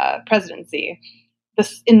Hillary's presidency.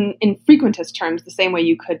 This, in frequentist terms, the same way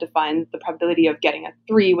you could define the probability of getting a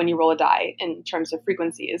 3 when you roll a die in terms of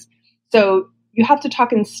frequencies. So you have to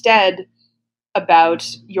talk instead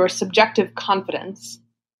about your subjective confidence,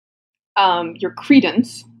 your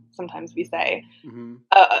credence, sometimes we say, mm-hmm.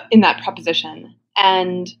 In that proposition.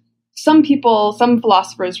 And some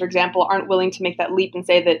philosophers, for example, aren't willing to make that leap and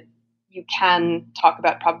say that you can talk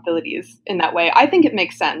about probabilities in that way. I think it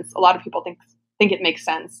makes sense. A lot of people think it makes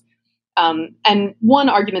sense. And one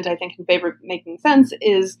argument I think in favor of making sense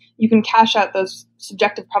is you can cash out those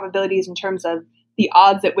subjective probabilities in terms of the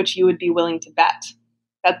odds at which you would be willing to bet.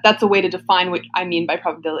 That's a way to define what I mean by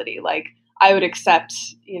probability. Like, I would accept,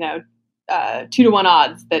 2-to-1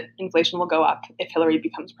 odds that inflation will go up if Hillary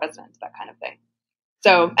becomes president, that kind of thing.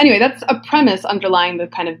 So anyway, that's a premise underlying the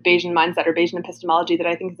kind of Bayesian mindset or Bayesian epistemology that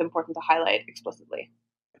I think is important to highlight explicitly.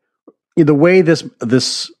 The way this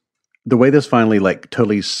finally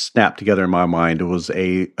totally snapped together in my mind was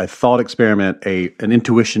a thought experiment, an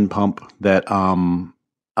intuition pump that kind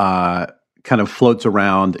of floats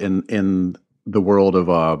around in the world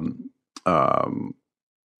of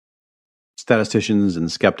statisticians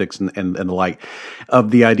and skeptics and the like,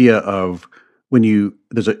 of the idea of when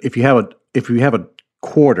if you have a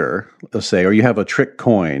quarter, let's say, or you have a trick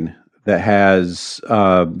coin that has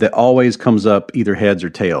that always comes up either heads or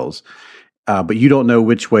tails, but you don't know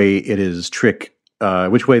which way it is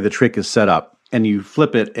which way the trick is set up, and you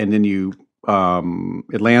flip it, and then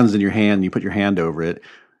it lands in your hand, and you put your hand over it,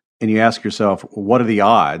 and you ask yourself, what are the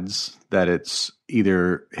odds that it's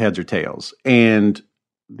either heads or tails? And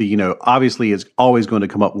obviously it's always going to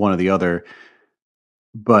come up one or the other,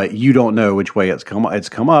 but you don't know which way it's come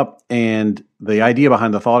up. And the idea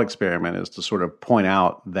behind the thought experiment is to sort of point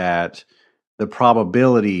out that the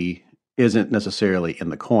probability isn't necessarily in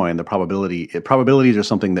the coin. Probabilities are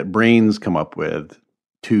something that brains come up with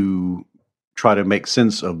to try to make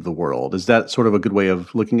sense of the world. Is that sort of a good way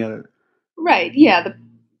of looking at it? Right. Yeah.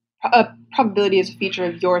 Probability is a feature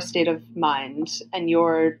of your state of mind and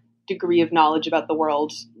your degree of knowledge about the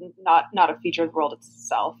world, not a feature of the world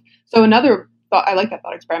itself. So another thought, I like that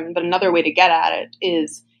thought experiment, but another way to get at it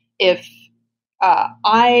is if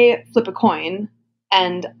I flip a coin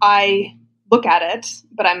and I look at it,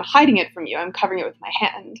 but I'm hiding it from you, I'm covering it with my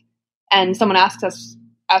hand, and someone asks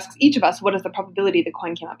each of us, what is the probability the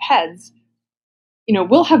coin came up heads?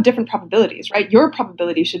 We'll have different probabilities, right? Your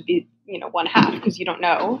probability should be, 1/2 because you don't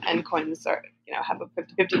know, and coins are, have a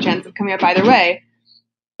 50-50 chance of coming up either way.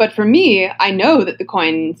 But for me, I know that the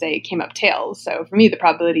coin, say, came up tails. So for me, the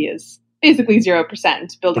probability is basically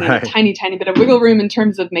 0%, building in a tiny, tiny bit of wiggle room in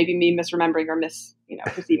terms of maybe me misremembering or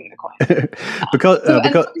perceiving the coin. because we have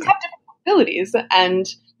different probabilities, and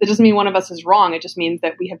that doesn't mean one of us is wrong. It just means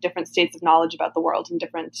that we have different states of knowledge about the world and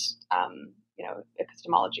different,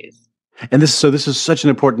 epistemologies. And this is such an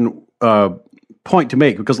important point to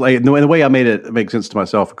make, because the way I made it make sense to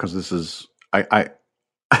myself, because this is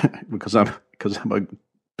because I'm a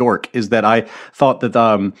dork, is that I thought that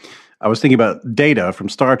I was thinking about Data from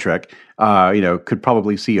Star Trek, could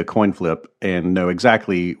probably see a coin flip and know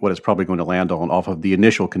exactly what it's probably going to land on off of the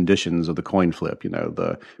initial conditions of the coin flip.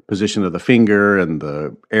 The position of the finger and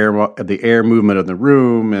the air movement of the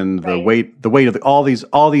room and the weight of all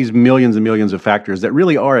these millions and millions of factors that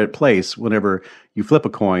really are at place whenever you flip a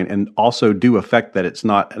coin, and also do affect that it's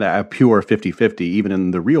not a pure 50-50 even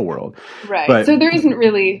in the real world. Right. But, so we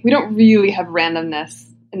don't really have randomness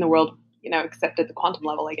in the world, except at the quantum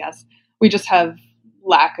level, I guess. We just have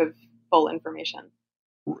lack of full information.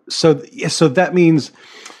 So that means,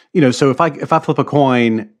 so if I flip a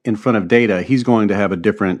coin in front of Data, he's going to have a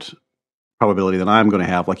different probability than I'm going to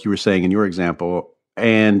have, like you were saying in your example,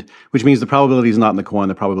 and which means the probability is not in the coin,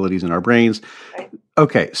 the probability is in our brains. Right.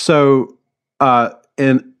 Okay, so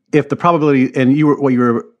and if the probability, and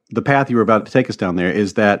the path you were about to take us down there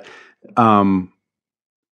is that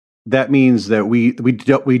that means that we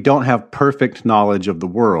don't have perfect knowledge of the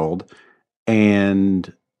world,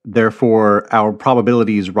 and therefore our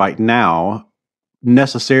probabilities right now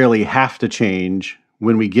necessarily have to change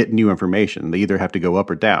when we get new information. They either have to go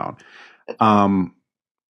up or down. And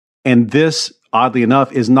this, oddly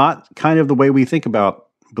enough, is not kind of the way we think about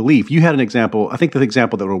belief. You had an example. I think the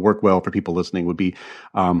example that will work well for people listening would be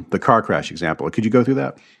the car crash example. Could you go through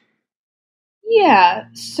that? Yeah.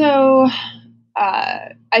 So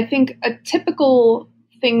I think a typical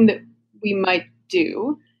thing that we might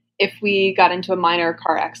do if we got into a minor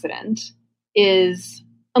car accident is,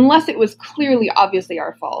 unless it was clearly, obviously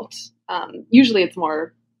our fault, usually it's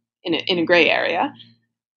more in a gray area,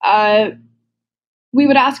 we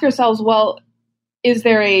would ask ourselves, well, is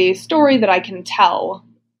there a story that I can tell,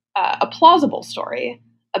 a plausible story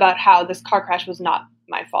about how this car crash was not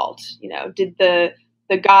my fault? Did the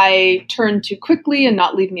guy turn too quickly and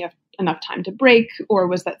not leave me enough time to brake, or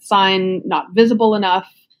was that sign not visible enough?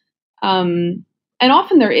 And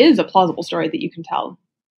often there is a plausible story that you can tell.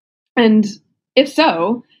 And if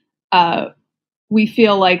so, we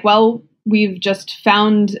feel like, well, we've just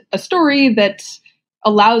found a story that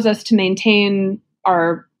allows us to maintain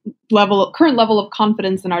our current level of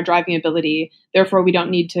confidence in our driving ability. Therefore, we don't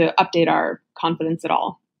need to update our confidence at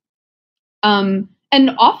all. And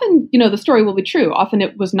often, the story will be true. Often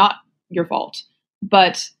it was not your fault,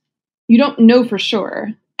 but you don't know for sure.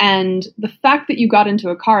 And the fact that you got into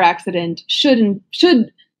a car accident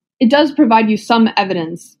it does provide you some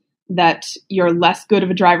evidence that you're less good of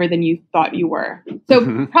a driver than you thought you were.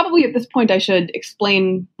 So probably at this point, I should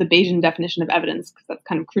explain the Bayesian definition of evidence, because that's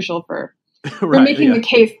kind of crucial for making the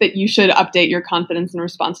case that you should update your confidence in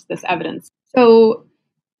response to this evidence. So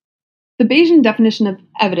the Bayesian definition of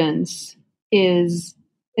evidence is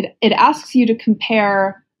it asks you to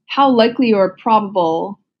compare how likely or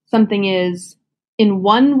probable something is in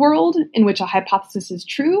one world in which a hypothesis is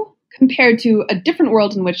true compared to a different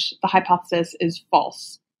world in which the hypothesis is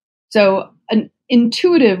false. So an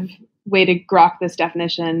intuitive way to grok this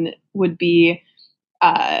definition would be,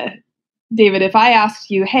 David, if I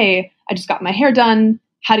asked you, hey, I just got my hair done,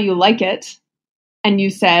 how do you like it? And you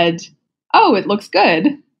said, oh, it looks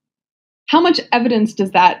good. How much evidence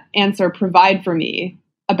does that answer provide for me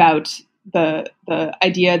about the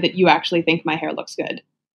idea that you actually think my hair looks good?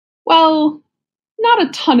 Well, not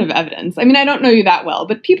a ton of evidence. I mean, I don't know you that well,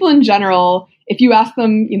 but people in general, if you ask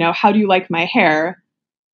them, how do you like my hair?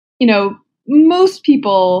 Most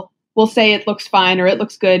people will say it looks fine or it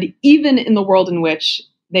looks good, even in the world in which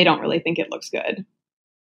they don't really think it looks good.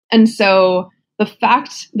 And so the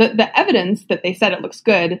fact that the evidence that they said it looks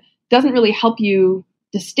good doesn't really help you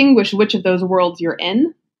distinguish which of those worlds you're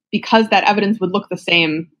in, because that evidence would look the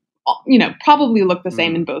same, probably look the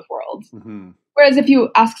same in both worlds. Mm-hmm. Whereas if you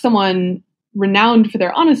ask someone renowned for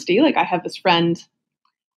their honesty, like I have this friend,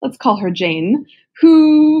 let's call her Jane,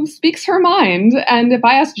 who speaks her mind. And if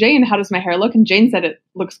I asked Jane, how does my hair look? And Jane said it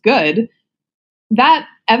looks good. That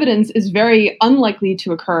evidence is very unlikely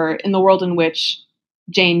to occur in the world in which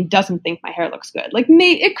Jane doesn't think my hair looks good.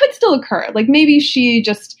 It could still occur. Like maybe she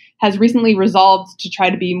just has recently resolved to try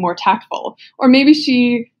to be more tactful. Or maybe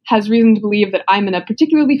she has reason to believe that I'm in a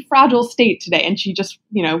particularly fragile state today, and she just,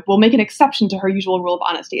 will make an exception to her usual rule of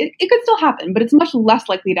honesty. It could still happen, but it's much less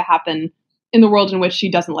likely to happen in the world in which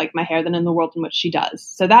she doesn't like my hair than in the world in which she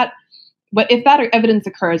does. But if that evidence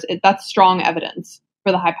occurs, that's strong evidence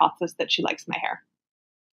for the hypothesis that she likes my hair.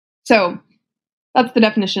 So that's the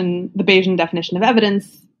definition, the Bayesian definition of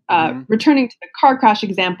evidence. Returning to the car crash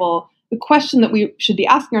example, the question that we should be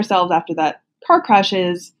asking ourselves after that car crash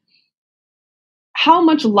is, how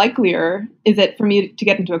much likelier is it for me to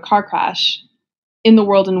get into a car crash in the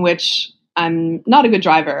world in which I'm not a good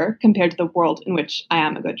driver compared to the world in which I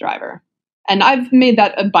am a good driver? And I've made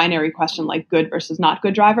that a binary question, like good versus not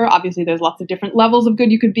good driver. Obviously, there's lots of different levels of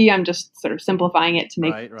good you could be. I'm just sort of simplifying it to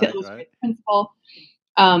illustrate the principle.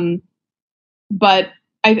 But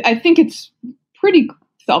I think it's pretty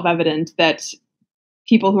self-evident that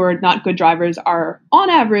people who are not good drivers are, on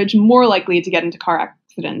average, more likely to get into car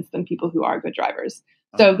accidents than people who are good drivers.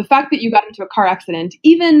 So the fact that you got into a car accident,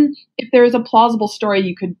 even if there is a plausible story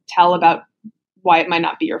you could tell about why it might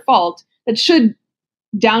not be your fault, that should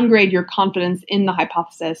downgrade your confidence in the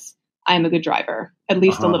hypothesis, I am a good driver, at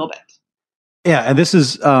least a little bit. Yeah, and this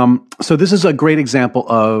is so this is a great example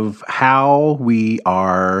of how we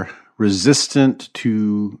are resistant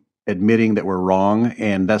to admitting that we're wrong,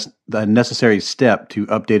 and that's the necessary step to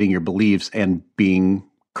updating your beliefs and being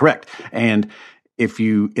correct. And if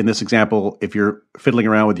you, in this example, if you're fiddling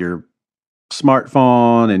around with your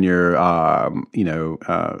smartphone and you're,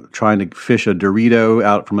 trying to fish a Dorito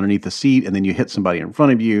out from underneath the seat, and then you hit somebody in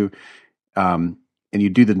front of you, and you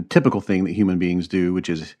do the typical thing that human beings do, which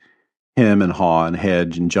is hem and haw and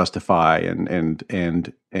hedge and justify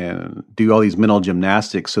and do all these mental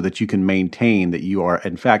gymnastics so that you can maintain that you are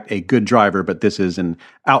in fact a good driver, but this is an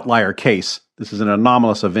outlier case. This is an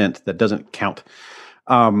anomalous event that doesn't count.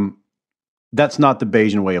 That's not the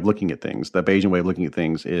Bayesian way of looking at things. The Bayesian way of looking at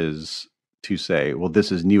things is to say, well,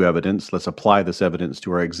 this is new evidence. Let's apply this evidence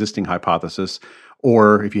to our existing hypothesis.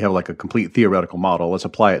 Or if you have like a complete theoretical model, let's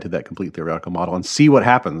apply it to that complete theoretical model and see what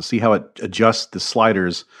happens, see how it adjusts the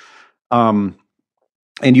sliders. And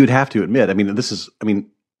you'd have to admit, this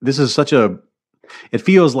is such a, it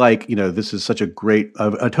feels like, this is such a great,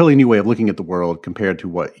 a totally new way of looking at the world compared to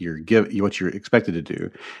what you're expected to do.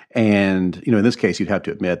 And, in this case, you'd have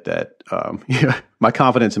to admit that, my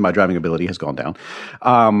confidence in my driving ability has gone down.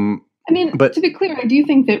 But to be clear, I do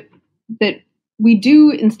think that we do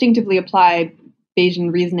instinctively apply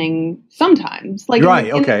Bayesian reasoning sometimes. Like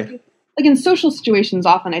in social situations,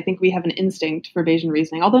 often I think we have an instinct for Bayesian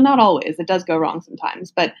reasoning, although not always. It does go wrong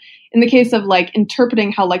sometimes. But in the case of like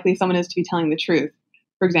interpreting how likely someone is to be telling the truth,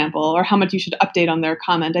 for example, or how much you should update on their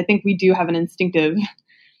comment, I think we do have an instinctive.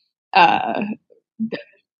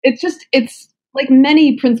 It's like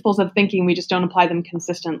many principles of thinking, we just don't apply them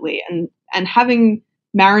consistently. And having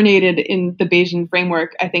marinated in the Bayesian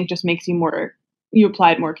framework, I think just makes you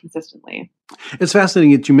apply it more consistently. It's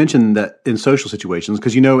fascinating that you mentioned that in social situations,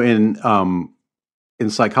 because in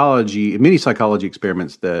psychology, in many psychology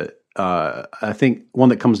experiments, that I think one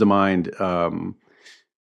that comes to mind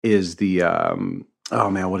is the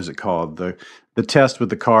what is it called? The test with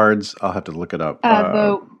the cards. I'll have to look it up.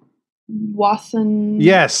 The Wasson.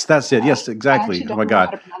 Yes, that's it. Yes, exactly. Oh my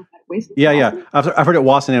God. Yeah. I've heard it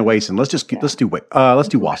Wasson and Wason. Let's do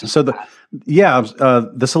Wasson. So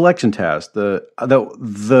the selection test,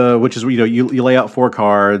 the which is you lay out 4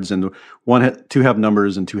 cards, and two have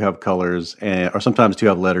numbers and 2 have colors, or sometimes 2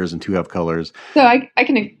 have letters and 2 have colors. So I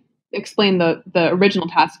can explain the original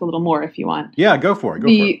task a little more if you want. Yeah, go for it.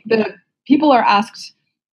 The people are asked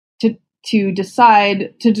to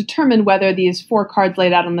determine whether these 4 cards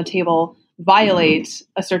laid out on the table violate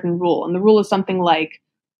a certain rule, and the rule is something like,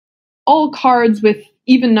 all cards with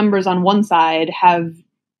even numbers on one side have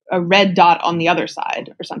a red dot on the other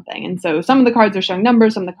side or something. And so some of the cards are showing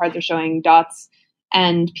numbers, some of the cards are showing dots,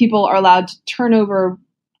 and people are allowed to turn over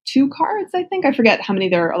 2 cards, I think. I forget how many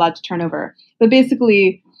they're allowed to turn over. But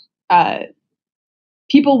basically,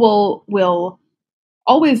 people will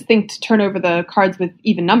always think to turn over the cards with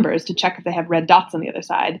even numbers to check if they have red dots on the other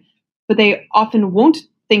side. But they often won't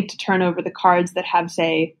think to turn over the cards that have,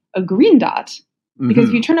 say, a green dot. Because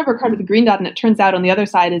if you turn over a card with a green dot and it turns out on the other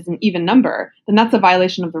side is an even number, then that's a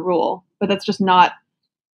violation of the rule. But that's just not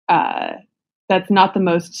the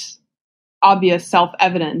most obvious,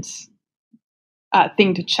 self-evident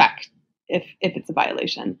thing to check if it's a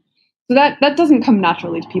violation. So that doesn't come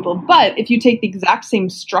naturally to people. But if you take the exact same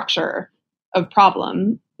structure of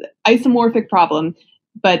problem, isomorphic problem,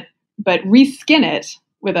 but reskin it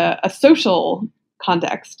with a social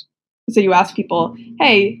context. So you ask people,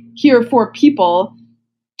 hey, here are 4 people,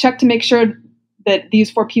 check to make sure that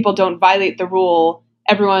these 4 people don't violate the rule.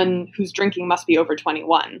 Everyone who's drinking must be over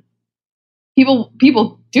 21.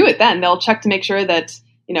 People do it then. They'll check to make sure that,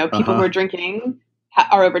 people who are drinking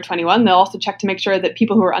are over 21. They'll also check to make sure that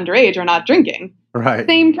people who are underage are not drinking. Right.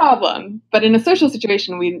 Same problem. But in a social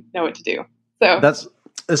situation, we know what to do. So that's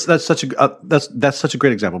such a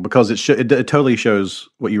great example, because it totally shows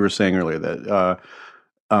what you were saying earlier, that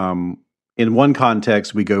in one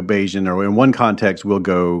context we go Bayesian, or in one context we'll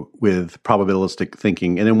go with probabilistic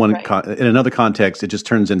thinking, and in another context it just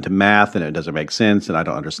turns into math and it doesn't make sense and I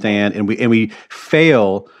don't understand, and we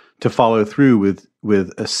fail to follow through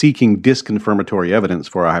with seeking disconfirmatory evidence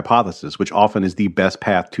for a hypothesis, which often is the best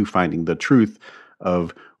path to finding the truth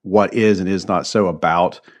of what is and is not so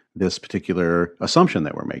about this particular assumption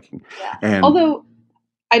that we're making. Yeah. And although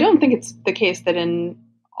I don't think it's the case that in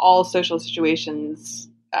all social situations,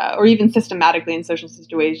 or even systematically in social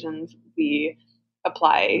situations, we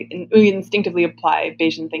instinctively apply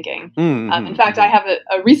Bayesian thinking. Mm-hmm. In fact, I have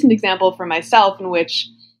a recent example for myself in which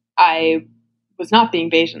I was not being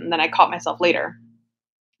Bayesian, and then I caught myself later.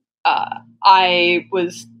 I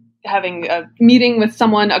was having a meeting with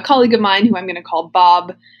someone, a colleague of mine who I'm going to call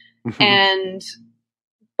Bob, and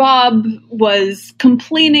Bob was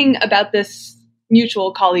complaining about this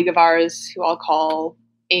mutual colleague of ours who I'll call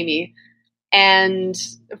Amy. And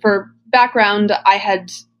for background, I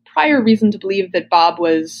had prior reason to believe that Bob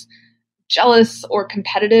was jealous or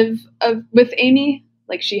competitive with Amy.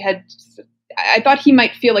 Like I thought he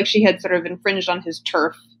might feel like she had sort of infringed on his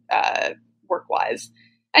turf work-wise.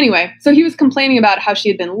 Anyway, so he was complaining about how she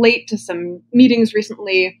had been late to some meetings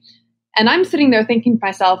recently. And I'm sitting there thinking to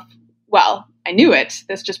myself, well, I knew it.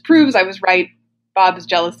 This just proves I was right. Bob is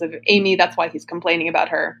jealous of Amy. That's why he's complaining about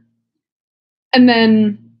her. And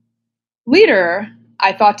then later,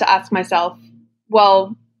 I thought to ask myself,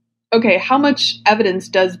 well, okay, how much evidence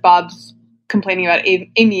does Bob's complaining about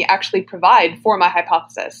Amy actually provide for my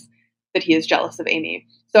hypothesis that he is jealous of Amy?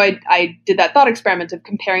 So I did that thought experiment of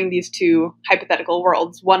comparing these two hypothetical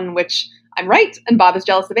worlds, one in which I'm right and Bob is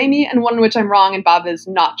jealous of Amy, and one in which I'm wrong and Bob is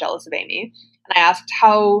not jealous of Amy. And I asked,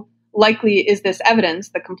 how likely is this evidence,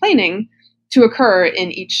 the complaining, to occur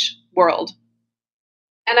in each world?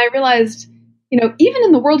 And I realized, even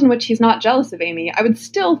in the world in which he's not jealous of Amy, I would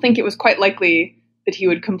still think it was quite likely that he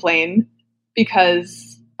would complain,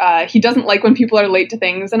 because he doesn't like when people are late to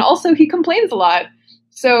things, and also he complains a lot.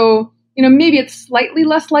 So, maybe it's slightly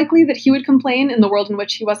less likely that he would complain in the world in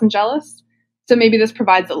which he wasn't jealous. So maybe this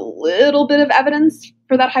provides a little bit of evidence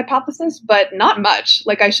for that hypothesis, but not much.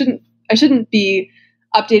 Like I shouldn't be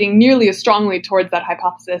updating nearly as strongly towards that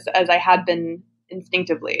hypothesis as I had been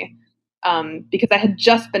instinctively, because I had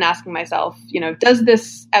just been asking myself, does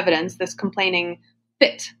this evidence, this complaining,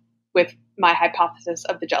 fit with my hypothesis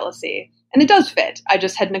of the jealousy? And it does fit. I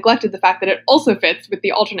just had neglected the fact that it also fits with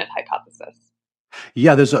the alternate hypothesis.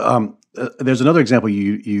 Yeah, there's another example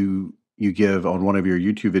you give on one of your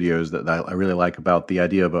YouTube videos that I really like, about the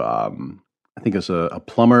idea of I think it's a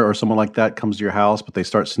plumber or someone like that comes to your house, but they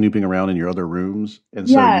start snooping around in your other rooms, and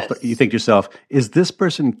so yes. you think to yourself, is this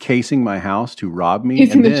person casing my house to rob me?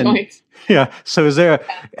 Casing the joint. Yeah. So is there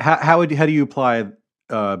how do you apply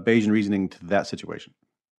Bayesian reasoning to that situation?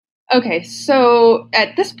 Okay, so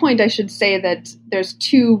at this point, I should say that there's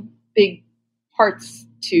two big parts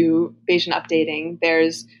to Bayesian updating.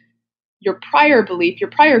 There's your prior belief,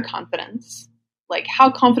 your prior confidence, like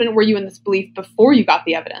how confident were you in this belief before you got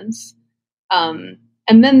the evidence? And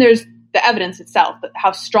then there's the evidence itself.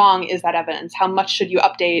 How strong is that evidence? How much should you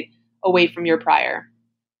update away from your prior?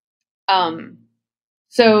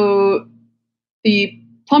 So the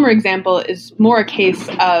plumber example is more a case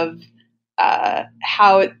of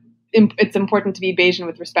how it's important to be Bayesian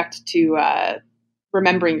with respect to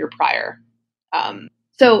remembering your prior.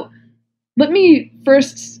 So let me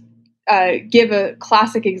first give a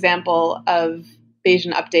classic example of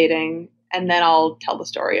Bayesian updating, and then I'll tell the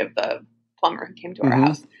story of the plumber who came to our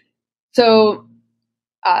house. So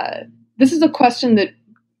this is a question that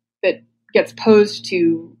gets posed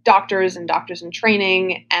to doctors and doctors in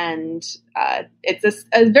training, and it's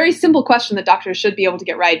a very simple question that doctors should be able to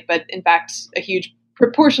get right, but in fact, a huge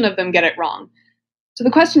proportion of them get it wrong. So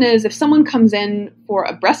the question is, if someone comes in for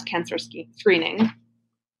a breast cancer screening,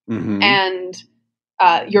 and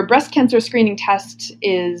your breast cancer screening test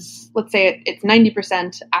is, let's say it's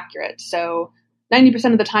 90% accurate. So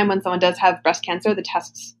 90% of the time when someone does have breast cancer, the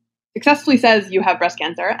test successfully says you have breast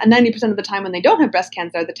cancer. And 90% of the time when they don't have breast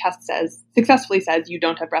cancer, the test successfully says you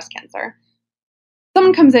don't have breast cancer.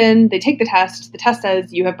 Someone comes in, they take the test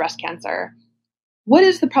says you have breast cancer. What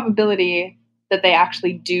is the probability that they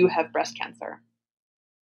actually do have breast cancer?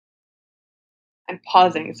 I'm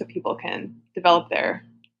pausing so people can develop their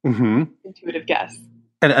intuitive guess.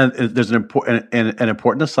 And there's an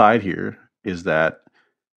important aside here, is that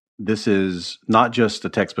this is not just a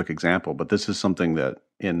textbook example, but this is something that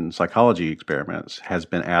in psychology experiments has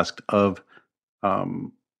been asked of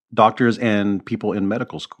doctors and people in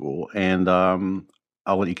medical school. And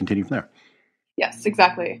I'll let you continue from there. Yes,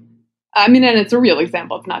 exactly. I mean, and it's a real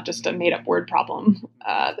example. It's not just a made-up word problem.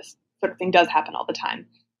 This sort of thing does happen all the time.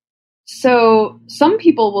 So some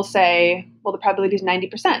people will say, well, the probability is 90%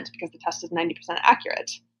 because the test is 90%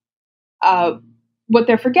 accurate. What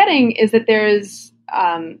they're forgetting is that there's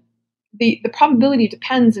the probability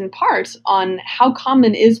depends in part on how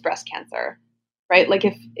common is breast cancer, right? Like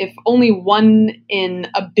if only 1 in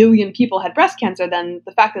a billion people had breast cancer, then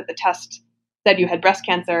the fact that the test said you had breast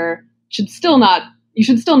cancer you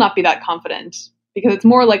should still not be that confident, because it's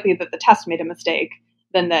more likely that the test made a mistake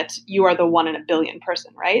than that you are the 1 in a billion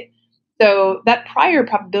person, right? So that prior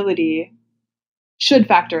probability should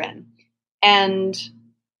factor in. And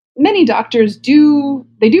many doctors do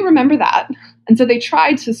remember that. And so they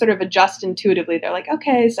try to sort of adjust intuitively. They're like,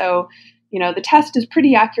 okay, so, the test is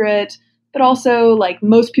pretty accurate, but also like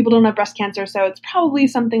most people don't have breast cancer. So it's probably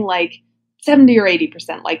something like 70 or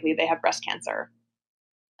 80% likely they have breast cancer.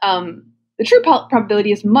 The true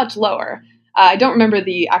probability is much lower. I don't remember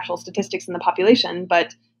the actual statistics in the population,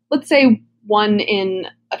 but let's say 1 in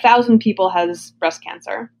 1,000 people has breast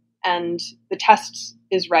cancer, and the test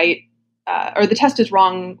is right, or the test is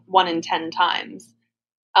wrong 1 in 10 times.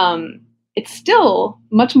 It's still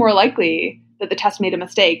much more likely that the test made a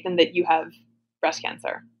mistake than that you have breast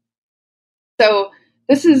cancer. So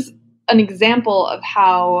this is an example of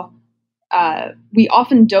how we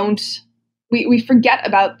often we forget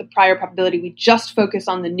about the prior probability. We just focus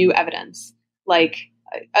on the new evidence. Like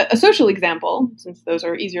a social example, since those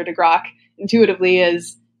are easier to grok intuitively,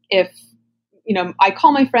 is if, I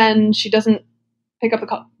call my friend, she doesn't pick up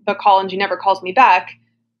the call and she never calls me back.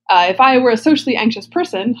 If I were a socially anxious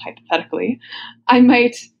person, hypothetically, I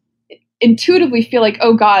might intuitively feel like,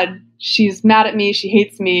 oh God, she's mad at me, she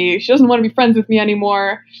hates me, she doesn't want to be friends with me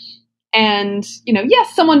anymore. And,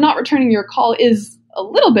 yes, someone not returning your call is a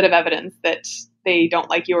little bit of evidence that they don't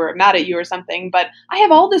like you or mad at you or something, but I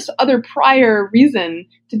have all this other prior reason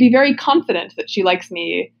to be very confident that she likes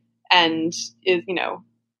me and is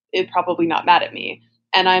probably not mad at me.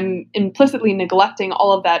 And I'm implicitly neglecting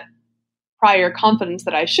all of that prior confidence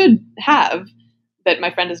that I should have that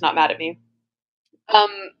my friend is not mad at me.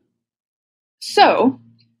 So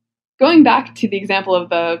going back to the example of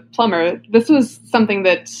the plumber, this was something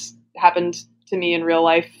that happened to me in real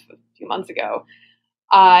life a few months ago.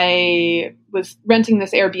 I was renting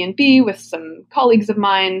this Airbnb with some colleagues of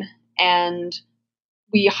mine, and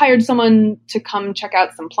we hired someone to come check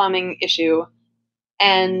out some plumbing issue.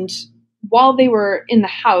 And while they were in the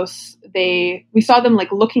house, we saw them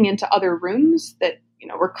like looking into other rooms that,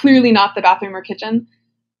 were clearly not the bathroom or kitchen.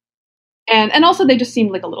 And also they just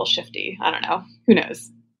seemed like a little shifty. I don't know. Who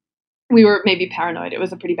knows? We were maybe paranoid. It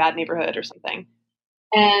was a pretty bad neighborhood or something.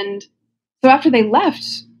 And so after they left,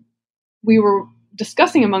 we were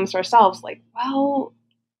discussing amongst ourselves, like, well,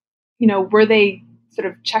 were they sort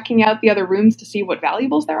of checking out the other rooms to see what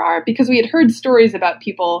valuables there are? Because we had heard stories about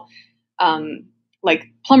people, like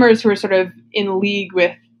plumbers who are sort of in league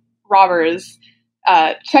with robbers,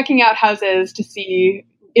 checking out houses to see,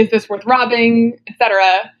 is this worth robbing,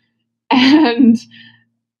 etc. And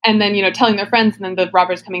then, telling their friends, and then the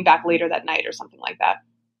robbers coming back later that night or something like that.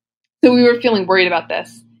 So we were feeling worried about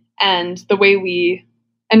this. And we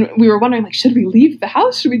were wondering, like, should we leave the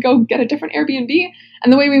house? Should we go get a different Airbnb?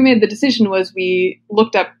 And the way we made the decision was we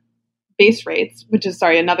looked up base rates, which is,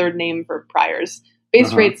 another name for priors,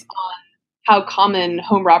 base rates on how common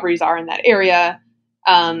home robberies are in that area.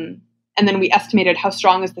 And then we estimated how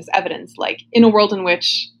strong is this evidence? Like, in a world in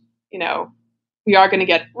which, we are going to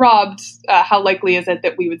get robbed, how likely is it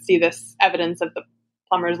that we would see this evidence of the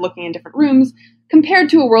plumbers looking in different rooms, compared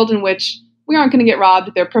to a world in which we aren't going to get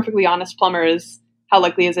robbed, they're perfectly honest plumbers, how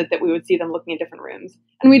likely is it that we would see them looking in different rooms?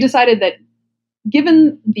 And we decided that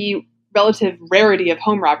given the relative rarity of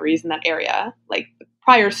home robberies in that area, like the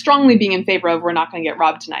prior strongly being in favor of we're not going to get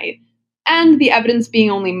robbed tonight, and the evidence being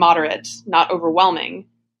only moderate, not overwhelming,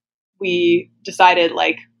 we decided,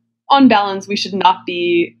 like, on balance, we should not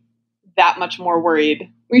be that much more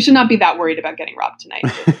worried. We should not be that worried about getting robbed tonight.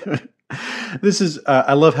 This is,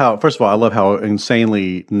 I love how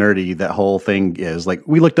insanely nerdy that whole thing is. Like,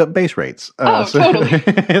 we looked up base rates. Totally.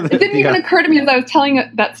 It didn't even occur to me as I was telling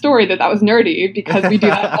that story that was nerdy, because we do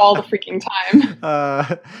that all the freaking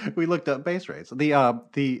time. We looked up base rates. I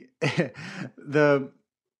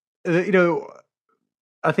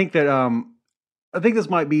think this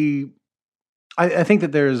might be, I think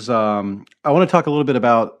that there's, I want to talk a little bit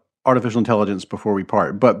about artificial intelligence before we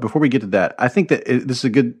part. But before we get to that, I think that this is a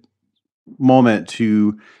good moment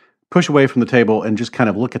to push away from the table and just kind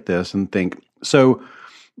of look at this and think. So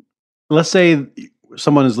let's say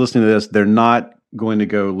someone is listening to this, they're not going to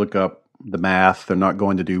go look up the math, they're not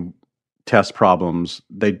going to do test problems.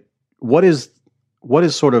 What is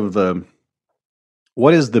the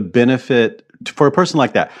benefit for a person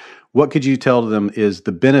like that? What could you tell them is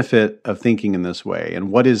the benefit of thinking in this way?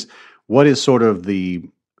 And what is sort of the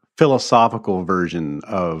philosophical version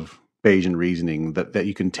of Bayesian reasoning that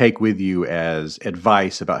you can take with you as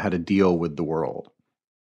advice about how to deal with the world?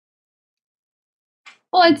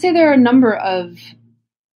 Well, I'd say there are a number of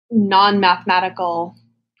non-mathematical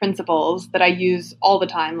principles that I use all the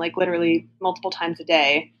time, like literally multiple times a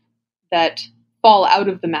day, that fall out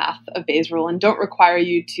of the math of Bayes' rule and don't require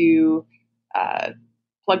you to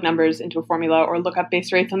plug numbers into a formula or look up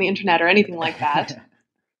base rates on the internet or anything like that.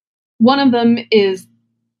 One of them is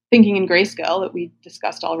thinking in grayscale that we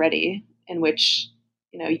discussed already, in which,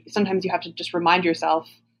 sometimes you have to just remind yourself,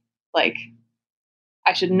 like,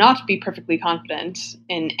 I should not be perfectly confident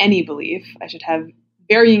in any belief. I should have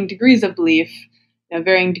varying degrees of belief,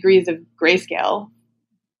 varying degrees of grayscale,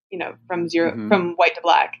 from zero, from white to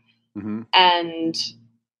black. Mm-hmm. And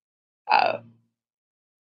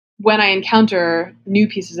when I encounter new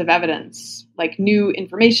pieces of evidence, like new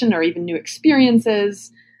information or even new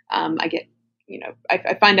experiences, I get,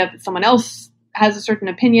 I find out that someone else has a certain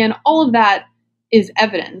opinion. All of that is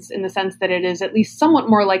evidence in the sense that it is at least somewhat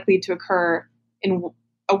more likely to occur in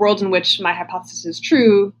a world in which my hypothesis is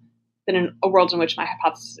true than in a world in which my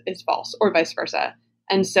hypothesis is false, or vice versa.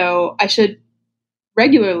 And so I should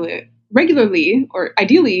regularly, or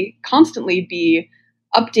ideally constantly be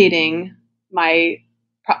updating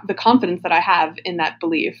the confidence that I have in that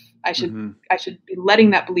belief. I should be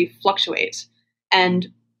letting that belief fluctuate. And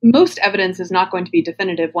most evidence is not going to be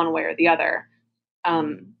definitive one way or the other.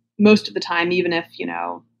 Most of the time, even if,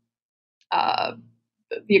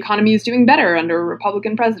 the economy is doing better under a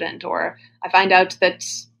Republican president, or I find out that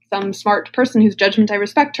some smart person whose judgment I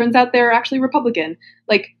respect turns out they're actually Republican.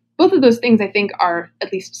 Like, both of those things, I think, are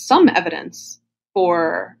at least some evidence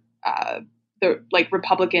for the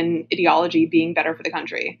Republican ideology being better for the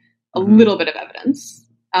country. A little bit of evidence.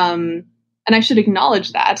 And I should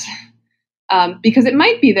acknowledge that. Because it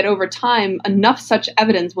might be that over time, enough such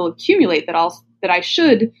evidence will accumulate that I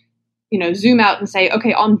should, zoom out and say,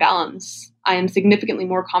 okay, on balance, I am significantly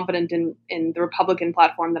more confident in the Republican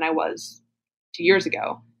platform than I was 2 years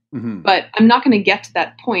ago. Mm-hmm. But I'm not going to get to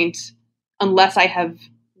that point unless I have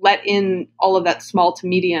let in all of that small to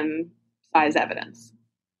medium size evidence.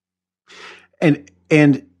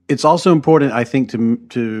 And it's also important, I think,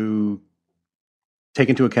 to take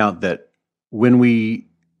into account that when we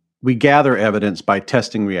gather evidence by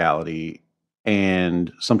testing reality,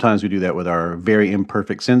 and sometimes we do that with our very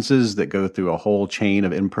imperfect senses that go through a whole chain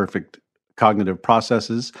of imperfect cognitive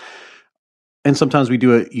processes. And sometimes we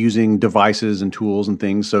do it using devices and tools and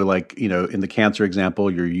things. So like, in the cancer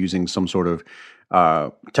example, you're using some sort of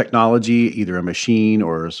technology, either a machine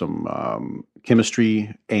or some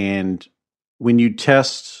chemistry. And when you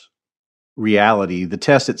test reality, the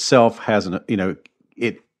test itself has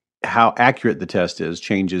how accurate the test is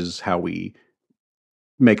changes how we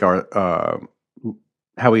make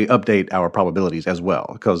how we update our probabilities as well,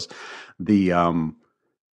 because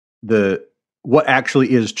what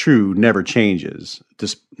actually is true never changes,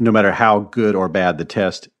 just no matter how good or bad the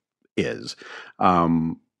test is.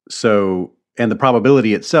 And the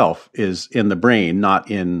probability itself is in the brain,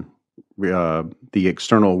 not in the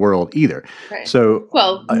external world either. Right. So,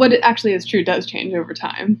 what actually is true does change over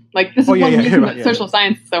time. Like, this is one reason that social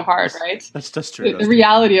science is so hard, right? That's true. The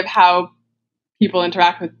reality of how people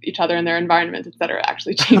interact with each other in their environment, et cetera,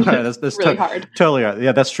 actually changes. That's really hard. Totally.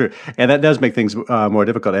 Yeah, that's true. And that does make things more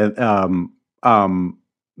difficult. And,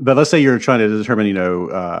 but let's say you're trying to determine,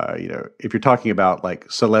 if you're talking about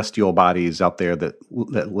like celestial bodies out there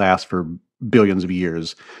that last for billions of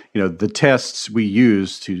years, the tests we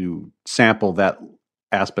use to sample that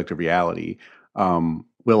aspect of reality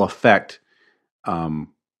will affect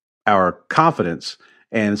our confidence.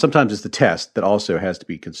 And sometimes it's the test that also has to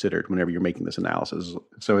be considered whenever you're making this analysis.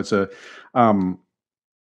 So it's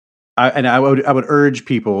I would urge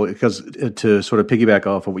people, because to sort of piggyback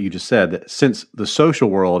off of what you just said, that since the social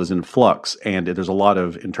world is in flux and there's a lot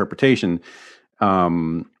of interpretation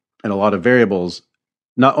and a lot of variables,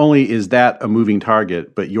 not only is that a moving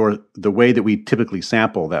target, but the way that we typically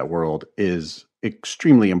sample that world is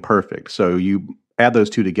extremely imperfect. So you add those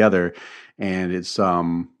two together, and it's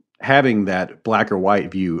having that black or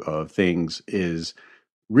white view of things is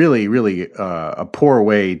really, really a poor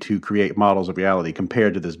way to create models of reality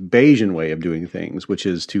compared to this Bayesian way of doing things, which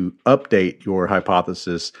is to update your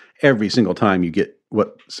hypothesis every single time you get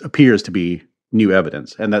what appears to be new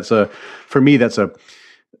evidence. And for me,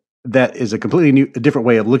 that is a completely different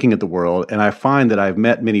way of looking at the world. And I find that I've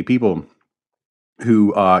met many people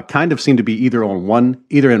who kind of seem to be either in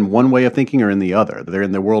one way of thinking or in the other. They're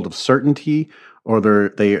in the world of certainty, or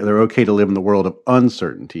they're okay to live in the world of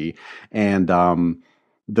uncertainty. And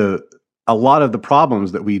a lot of the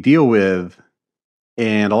problems that we deal with,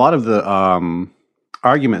 and a lot of the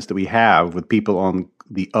arguments that we have with people on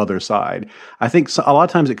the other side. I think a lot of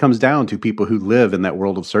times it comes down to people who live in that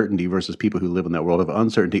world of certainty versus people who live in that world of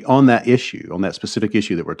uncertainty on that issue, on that specific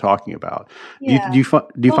issue that we're talking about. Yeah. Do you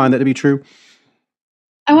find that to be true?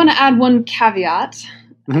 I want to add one caveat,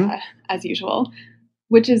 as usual,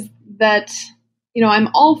 which is that, I'm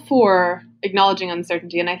all for acknowledging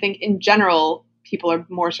uncertainty. And I think in general, people are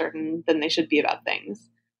more certain than they should be about things.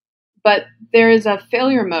 But there is a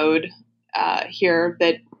failure mode here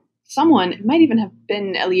that someone, it might even have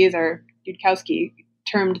been Eliezer Yudkowsky,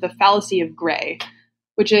 termed the fallacy of gray,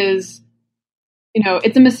 which is,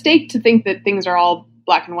 it's a mistake to think that things are all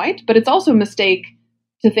black and white, but it's also a mistake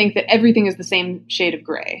to think that everything is the same shade of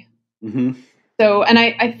gray. Mm-hmm. So, and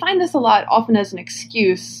I find this a lot often as an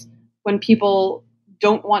excuse when people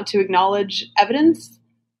don't want to acknowledge evidence,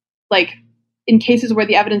 like in cases where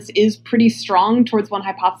the evidence is pretty strong towards one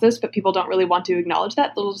hypothesis, but people don't really want to acknowledge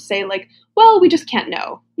that. They'll just say like, well, we just can't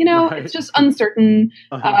know, Right. It's just uncertain.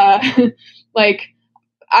 That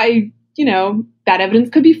evidence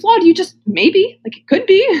could be flawed. You just, maybe, like it could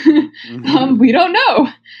be, we don't know.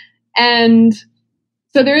 And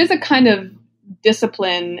so there is a kind of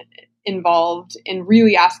discipline involved in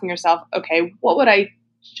really asking yourself, okay, what would I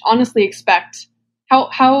honestly expect?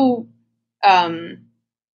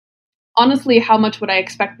 Honestly, how much would I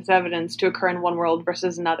expect this evidence to occur in one world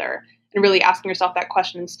versus another? And really asking yourself that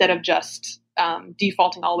question instead of just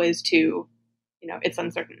defaulting always to, it's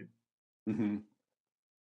uncertain. Mm-hmm.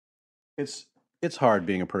 It's hard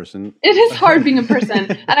being a person. It is hard being a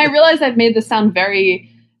person. And I realize I've made this sound very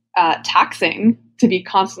taxing to be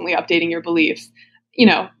constantly updating your beliefs.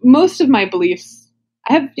 Most of my beliefs,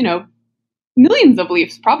 I have, millions of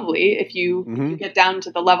beliefs probably, if you get down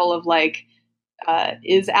to the level of like,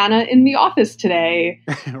 is Anna in the office today?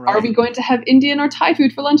 Right. Are we going to have Indian or Thai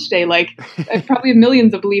food for lunch today? Like, I probably have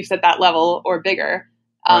millions of beliefs at that level or bigger.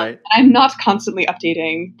 Right. I'm not constantly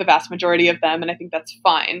updating the vast majority of them, and I think that's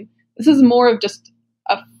fine. This is more of just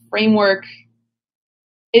a framework.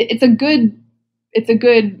 It's a good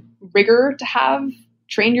rigor to have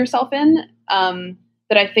trained yourself in,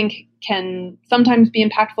 that I think can sometimes be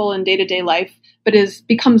impactful in day-to-day life, but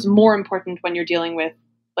becomes more important when you're dealing with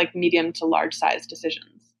like medium to large size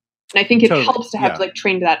decisions. And I think it helps to have like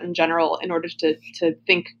trained that in general in order to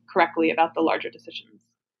think correctly about the larger decisions.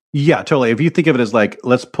 Yeah, totally. If you think of it as like,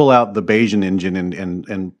 let's pull out the Bayesian engine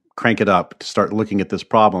and crank it up to start looking at this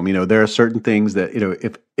problem. There are certain things that,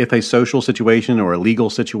 if a social situation or a legal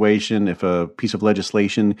situation, if a piece of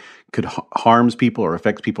legislation could harms people or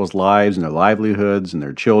affects people's lives and their livelihoods and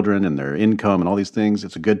their children and their income and all these things,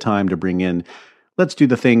 it's a good time to bring in, let's do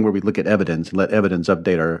the thing where we look at evidence and let evidence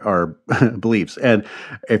update our beliefs. And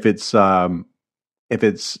if it's a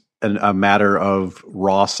matter of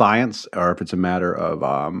raw science, or if it's a matter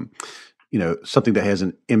of something that has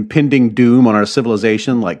an impending doom on our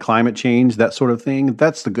civilization, like climate change, that sort of thing,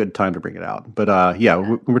 that's the good time to bring it out. But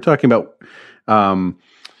when we're talking about,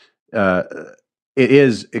 it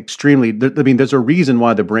is extremely, there's a reason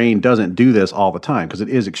why the brain doesn't do this all the time, because it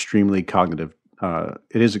is extremely cognitive.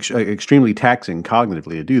 It is extremely taxing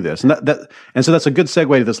cognitively to do this. And so that's a good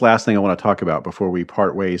segue to this last thing I want to talk about before we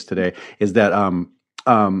part ways today, is that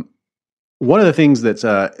one of the things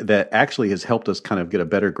that actually has helped us kind of get a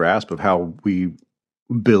better grasp of how we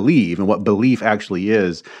believe and what belief actually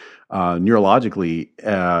is neurologically,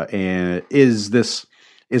 and is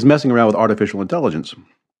messing around with artificial intelligence.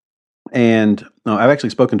 And I've actually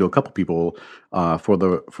spoken to a couple people for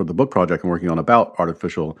the book project I'm working on about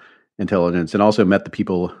artificial intelligence, and also met the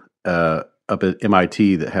people up at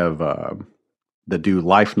MIT that have that do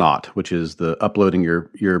LifeNaut, which is the uploading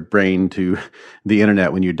your brain to the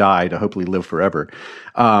internet when you die to hopefully live forever.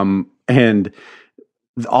 And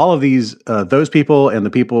all of these, those people and the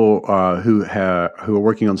people who are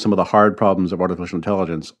working on some of the hard problems of artificial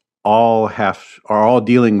intelligence are all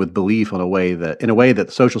dealing with belief in a way that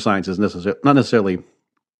social sciences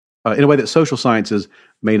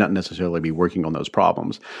may not necessarily be working on those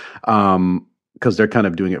problems. Because they're kind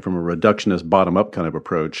of doing it from a reductionist, bottom-up kind of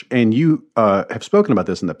approach. And you have spoken about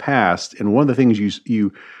this in the past. And one of the things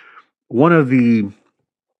one of the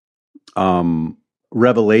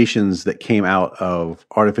revelations that came out of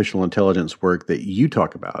artificial intelligence work that you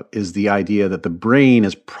talk about is the idea that the brain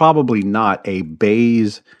is probably not a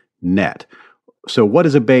Bayes net. So what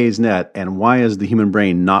is a Bayes net, and why is the human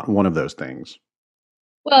brain not one of those things?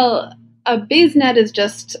 Well, a Bayes net is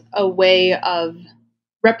just a way of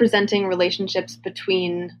representing relationships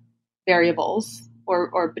between variables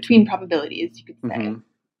or between probabilities, you could say.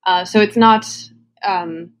 Mm-hmm. So it's not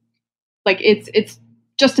it's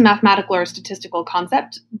just a mathematical or statistical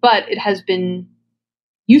concept, but it has been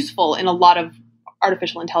useful in a lot of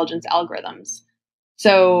artificial intelligence algorithms.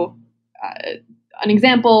 So an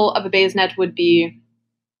example of a Bayes net would be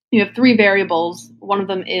you have three variables. One of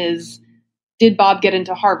them is, did Bob get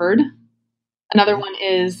into Harvard? Another one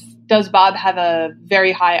is, does Bob have a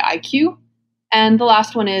very high IQ? And the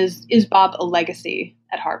last one is Bob a legacy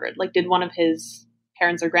at Harvard? Like, did one of his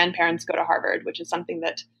parents or grandparents go to Harvard, which is something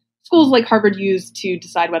that schools like Harvard use to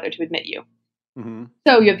decide whether to admit you. Mm-hmm.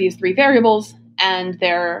 So you have these three variables, and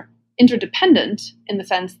they're interdependent in the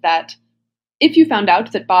sense that if you found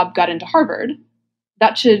out that Bob got into Harvard,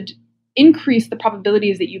 that should increase the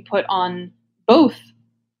probabilities that you put on both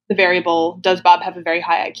the variable, does Bob have a very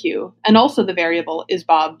high IQ, and also the variable, is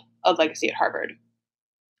Bob a legacy at Harvard?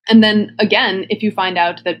 And then again, if you find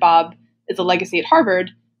out that Bob is a legacy at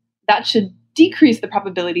Harvard, that should decrease the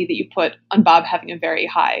probability that you put on Bob having a very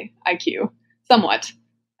high IQ somewhat.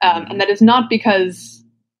 And that is not because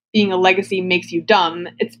being a legacy makes you dumb.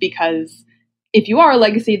 It's because if you are a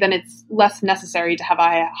legacy, then it's less necessary to have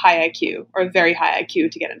a high IQ or a very high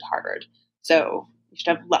IQ to get into Harvard. So you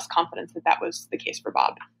should have less confidence that that was the case for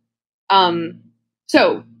Bob.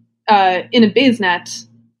 So in a Bayes net,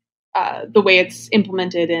 the way it's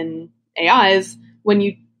implemented in AIs, when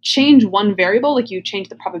you change one variable, like you change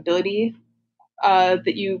the probability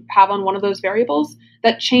that you have on one of those variables,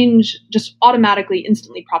 that change just automatically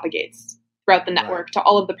instantly propagates throughout the network to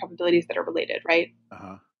all of the probabilities that are related, right?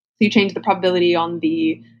 So you change the probability on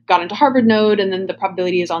the got into Harvard node, and then the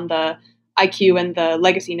probabilities on the IQ and the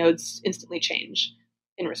legacy nodes instantly change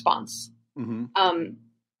in response. Mm-hmm.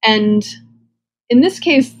 And in this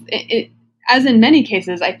case, as in many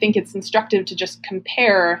cases, I think it's instructive to just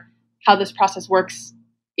compare how this process works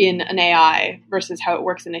in an AI versus how it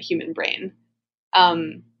works in a human brain.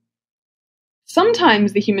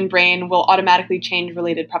 Sometimes the human brain will automatically change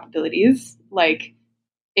related probabilities. Like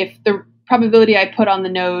if the probability I put on the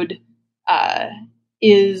node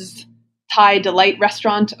is Thai Delight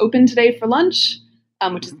restaurant open today for lunch,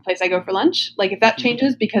 which is the place I go for lunch. Like if that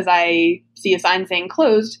changes because I see a sign saying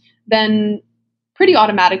closed, then pretty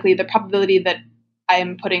automatically the probability that I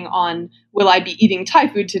am putting on will I be eating Thai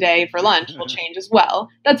food today for lunch will change as well.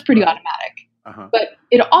 That's pretty automatic. But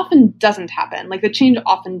it often doesn't happen. Like the change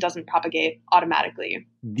often doesn't propagate automatically.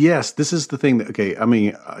 Yes, this is the thing that, okay, I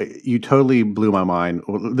mean, you totally blew my mind.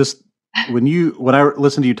 This, when I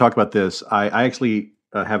listened to you talk about this, I actually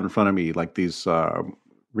have in front of me like these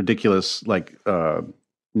ridiculous, like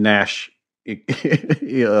Nash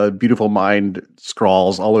beautiful mind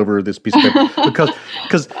scrawls all over this piece of paper because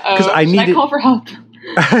I needed. I call for help.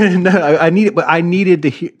 No, I needed, but I needed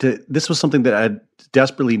to. This was something that I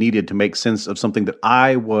desperately needed to make sense of something that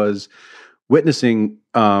I was witnessing,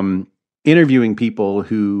 interviewing people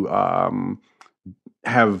who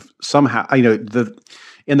have somehow,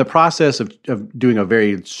 in the process of doing a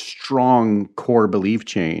very strong core belief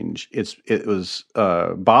change. It was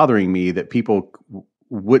bothering me that people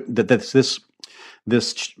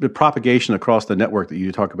the propagation across the network that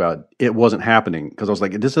you talk about, it wasn't happening, because I was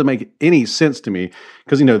like, it doesn't make any sense to me,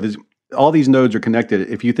 because all these nodes are connected.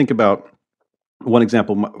 If you think about one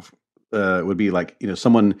example, would be like,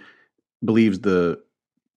 someone deeply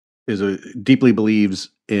believes,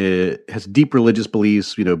 has deep religious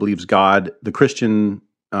beliefs, believes God, the Christian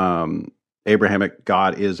Abrahamic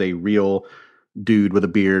God is a real dude with a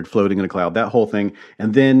beard floating in a cloud, that whole thing,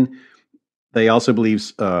 and then they also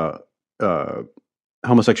believes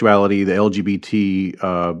homosexuality, the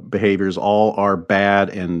LGBT behaviors, all are bad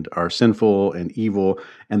and are sinful and evil.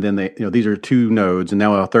 And then these are two nodes, and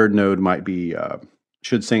now a third node might be: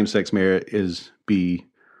 should same-sex marriage is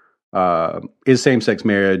same-sex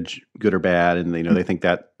marriage good or bad? And they think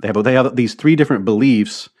that they have these three different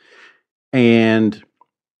beliefs, and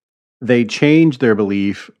they change their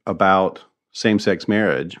belief about same-sex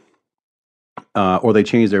marriage, or they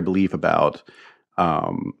change their belief about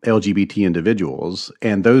LGBT individuals,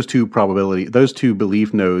 and those two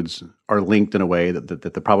belief nodes are linked in a way that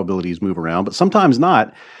the probabilities move around, but sometimes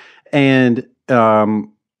not. And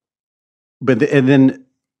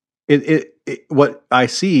what I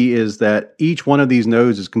see is that each one of these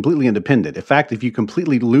nodes is completely independent. In fact, if you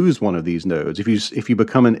completely lose one of these nodes, if you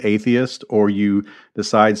become an atheist, or you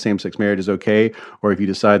decide same-sex marriage is okay, or if you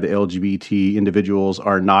decide the LGBT individuals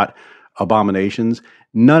are not abominations,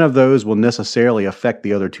 none of those will necessarily affect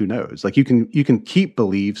the other two nodes. Like you can keep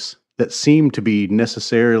beliefs that seem to be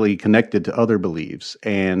necessarily connected to other beliefs,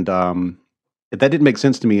 and that didn't make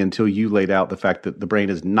sense to me until you laid out the fact that the brain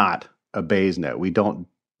is not a Bayes net.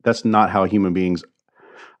 That's not how human beings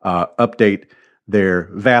update their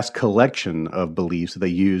vast collection of beliefs that they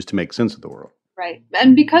use to make sense of the world. Right,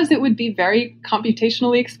 and because it would be very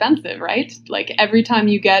computationally expensive, right? Like every time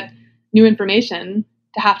you get new information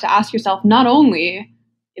to have to ask yourself not only,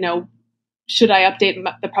 should I update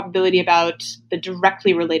the probability about the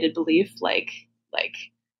directly related belief, like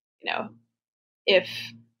if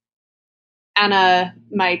Anna,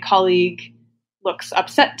 my colleague, looks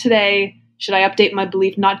upset today, should I update my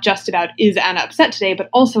belief not just about is Anna upset today, but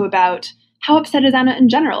also about how upset is Anna in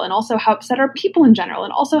general, and also how upset are people in general,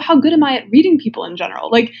 and also how good am I at reading people in general?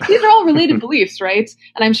 Like, these are all related beliefs, right?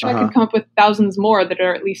 And I'm sure I could come up with thousands more that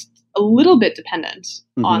are at least a little bit dependent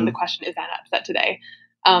on the question, is Anna upset today?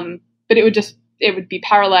 But it would be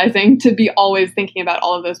paralyzing to be always thinking about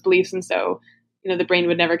all of those beliefs. And so, the brain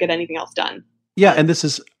would never get anything else done. Yeah. And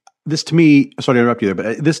this to me, sorry to interrupt you there,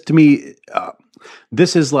 but this to me,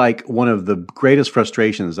 this is like one of the greatest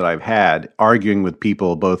frustrations that I've had arguing with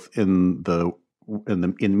people both in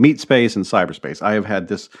meat space and cyberspace. I have had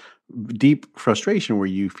this deep frustration where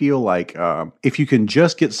you feel like if you can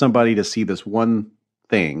just get somebody to see this one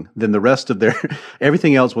thing, then the rest of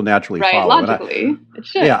everything else will naturally follow. Logically, it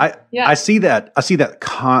should. I see that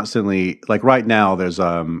constantly. Like right now, there's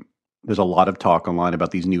a lot of talk online about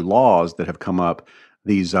these new laws that have come up,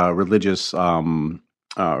 these religious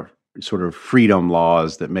sort of freedom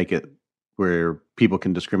laws that make it where people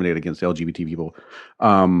can discriminate against LGBT people.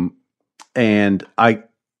 And I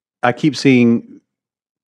keep seeing,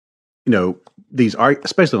 these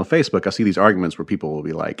especially on Facebook, I see these arguments where people will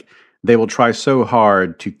be like, they will try so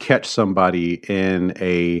hard to catch somebody in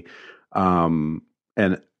an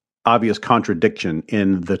obvious contradiction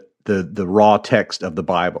in the raw text of the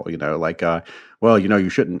Bible, you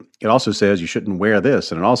shouldn't, it also says you shouldn't wear this,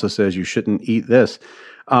 and it also says you shouldn't eat this.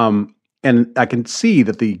 And I can see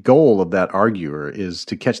that the goal of that arguer is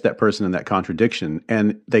to catch that person in that contradiction.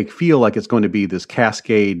 And they feel like it's going to be this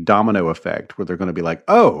cascade domino effect where they're going to be like,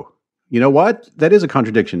 oh, you know what? That is a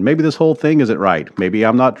contradiction. Maybe this whole thing isn't right. Maybe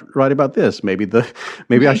I'm not right about this. Maybe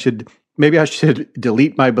I should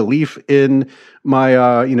delete my belief in my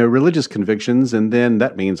religious convictions, and then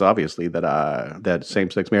that means obviously that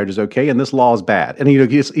same-sex marriage is okay and this law is bad. And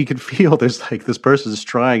you could feel there's like this person is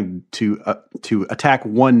trying to attack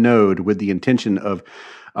one node with the intention of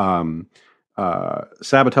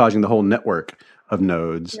sabotaging the whole network of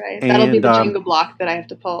nodes. Right. That'll be the Jenga block that I have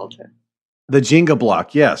to pull to. The Jenga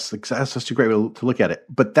block, yes, that's such a great way to look at it.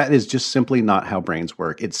 But that is just simply not how brains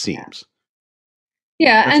work. It seems.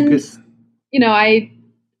 Yeah,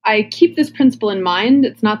 I keep this principle in mind.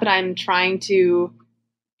 It's not that I'm trying to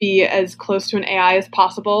be as close to an AI as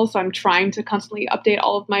possible, so I'm trying to constantly update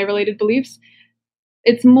all of my related beliefs.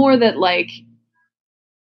 It's more that, like,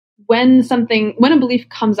 when a belief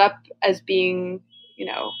comes up as being,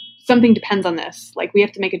 something depends on this, like we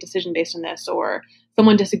have to make a decision based on this, or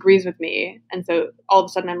someone disagrees with me, and so all of a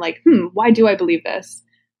sudden I'm like, why do I believe this?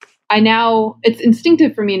 It's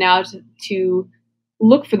instinctive for me now to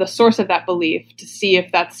look for the source of that belief to see if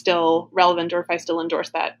that's still relevant or if I still endorse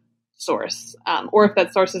that source, or if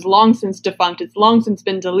that source is long since defunct, it's long since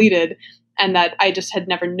been deleted, and that I just had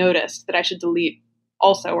never noticed that I should delete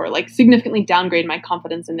also, or like significantly downgrade my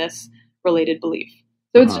confidence in this related belief.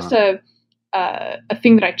 So it's just a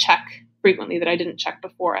thing that I check frequently that I didn't check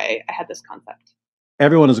before I had this concept.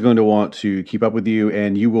 Everyone is going to want to keep up with you,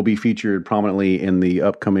 and you will be featured prominently in the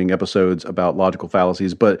upcoming episodes about logical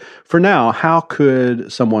fallacies. But for now, how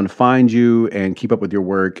could someone find you and keep up with your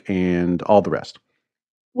work and all the rest?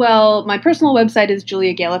 Well, my personal website is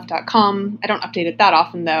juliagaliff.com. I don't update it that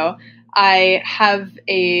often, though. I have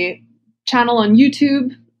a channel on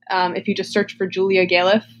YouTube. If you just search for Julia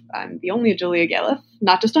Galef, I'm the only Julia Galef,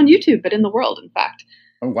 not just on YouTube, but in the world, in fact.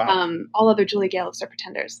 Oh, wow. All other Julia Galefs are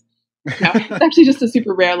pretenders. No, it's actually just a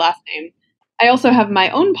super rare last name. I also have my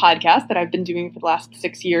own podcast that I've been doing for the last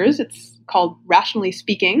 6 years. It's called Rationally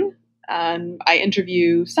Speaking. I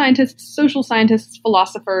interview scientists, social scientists,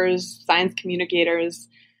 philosophers, science communicators.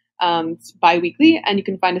 It's bi-weekly, and you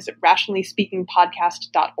can find us at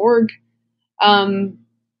rationallyspeakingpodcast.org. And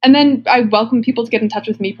then I welcome people to get in touch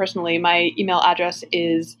with me personally. My email address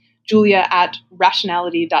is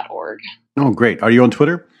julia@rationality.org. Oh, great. Are you on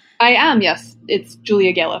Twitter? I am, yes. It's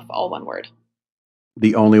Julia Galef, all one word.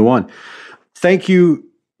 The only one. Thank you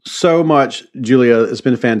so much, Julia. It's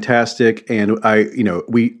been fantastic. And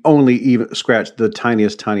we only even scratched the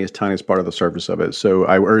tiniest part of the surface of it. So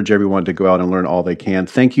I urge everyone to go out and learn all they can.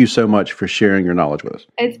 Thank you so much for sharing your knowledge with us.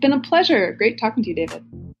 It's been a pleasure. Great talking to you, David.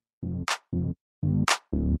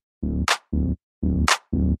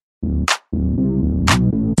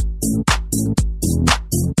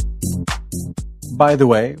 By the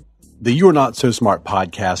way, the You're Not So Smart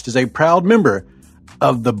podcast is a proud member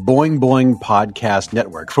of the Boing Boing Podcast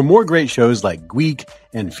Network. For more great shows like Gweek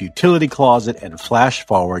and Futility Closet and Flash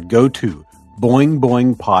Forward, go to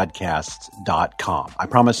boingboingpodcasts.com. I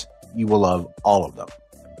promise you will love all of them.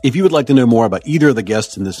 If you would like to know more about either of the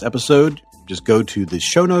guests in this episode, just go to the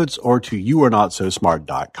show notes or to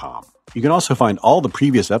youarenotsosmart.com. You can also find all the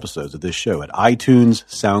previous episodes of this show at iTunes,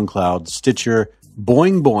 SoundCloud, Stitcher,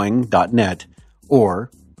 boingboing.net,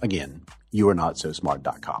 or, again,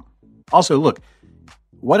 youarenotsosmart.com. Also, look,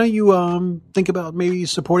 why don't you think about maybe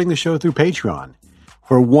supporting the show through Patreon?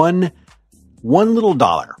 For one little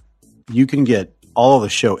dollar, you can get all of the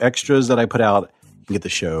show extras that I put out. You can get the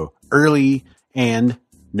show early and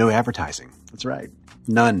no advertising. That's right.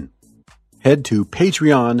 None. Head to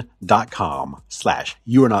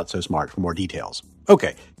patreon.com/youarenotsosmart for more details.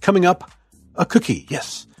 Okay, coming up, a cookie.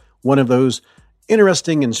 Yes, one of those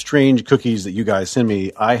interesting and strange cookies that you guys send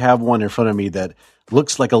me. I have one in front of me that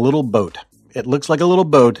looks like a little boat. It looks like a little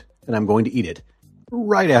boat, and I'm going to eat it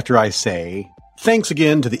right after I say thanks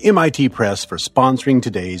again to the MIT Press for sponsoring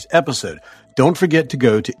today's episode. Don't forget to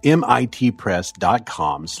go to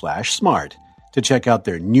mitpress.com/smart to check out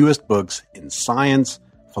their newest books in science,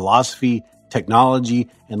 philosophy, technology,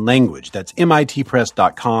 and language. That's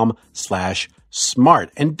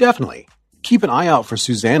mitpress.com/smart. And definitely keep an eye out for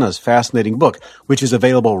Susanna's fascinating book, which is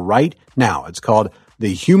available right now. It's called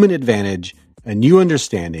The Human Advantage, A New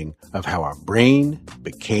Understanding of How Our Brain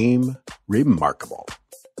Became Remarkable.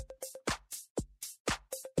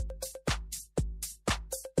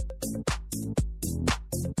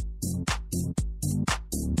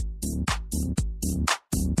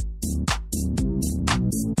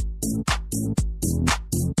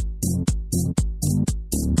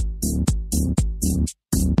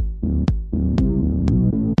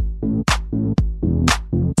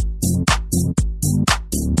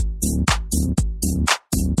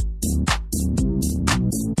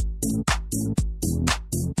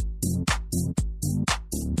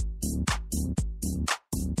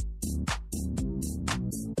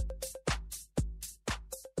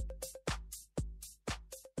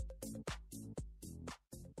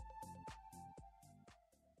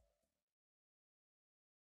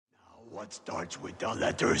 What starts with the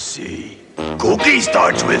letter C? Cookie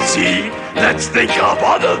starts with C. Let's think of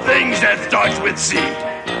other things that starts with C.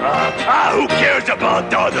 Who cares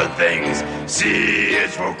about other things? C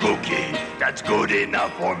is for cookie. That's good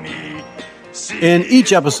enough for me. In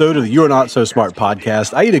each episode of the You're Not So Smart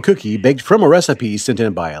podcast, I eat a cookie baked from a recipe sent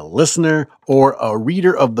in by a listener or a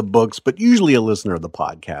reader of the books, but usually a listener of the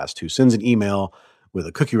podcast who sends an email with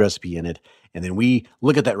a cookie recipe in it. And then we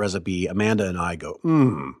look at that recipe. Amanda and I go,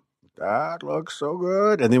 that looks so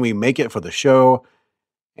good. And then we make it for the show.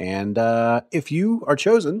 And if you are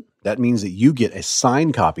chosen, that means that you get a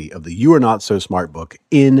signed copy of the You Are Not So Smart book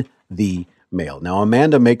in the mail. Now,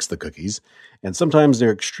 Amanda makes the cookies, and sometimes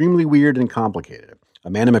they're extremely weird and complicated.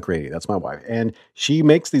 Amanda McRady, that's my wife. And she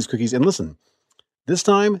makes these cookies. And listen, this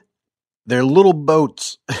time, they're little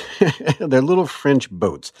boats. They're little French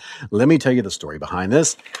boats. Let me tell you the story behind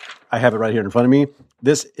this. I have it right here in front of me.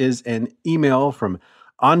 This is an email from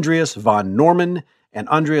Andreas von Norman, and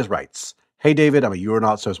Andreas writes, "Hey David, I'm a You're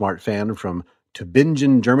Not So Smart fan from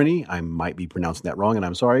Tübingen, Germany. I might be pronouncing that wrong, and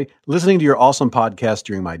I'm sorry. Listening to your awesome podcast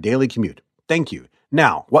during my daily commute. Thank you.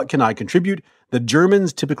 Now, what can I contribute? The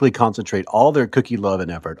Germans typically concentrate all their cookie love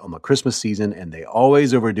and effort on the Christmas season, and they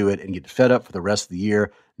always overdo it and get fed up for the rest of the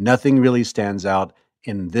year. Nothing really stands out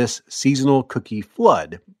in this seasonal cookie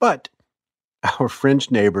flood, but our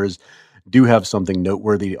French neighbors do have something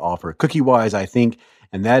noteworthy to offer cookie-wise, I think,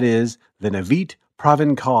 and that is the Navette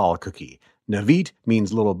Provençal cookie. Navette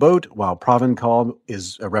means little boat, while Provençal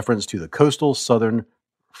is a reference to the coastal southern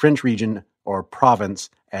French region or province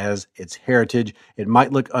as its heritage. It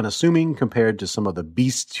might look unassuming compared to some of the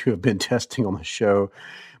beasts you have been testing on the show,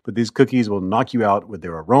 but these cookies will knock you out with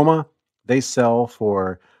their aroma. They sell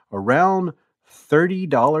for around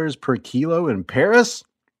 $30 per kilo in Paris.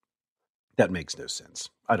 That makes no sense.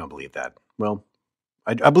 I don't believe that. Well,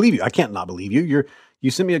 I believe you. I can't not believe you. You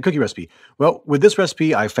sent me a cookie recipe. Well, with this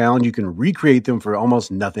recipe, I found you can recreate them for almost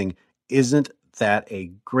nothing. Isn't that a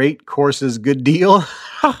great courses good deal?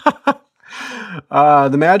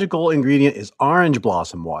 The magical ingredient is orange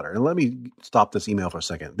blossom water. And let me stop this email for a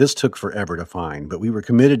second. This took forever to find, but we were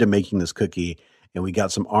committed to making this cookie, and we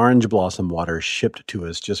got some orange blossom water shipped to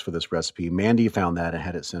us just for this recipe. Mandy found that and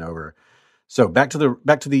had it sent over. So back to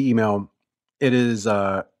the email. It is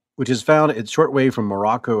which is found its short way from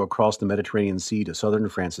Morocco across the Mediterranean Sea to southern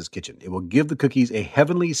France's kitchen. It will give the cookies a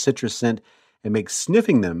heavenly citrus scent and make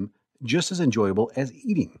sniffing them just as enjoyable as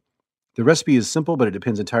eating. The recipe is simple, but it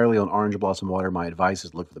depends entirely on orange blossom water. My advice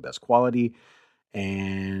is look for the best quality.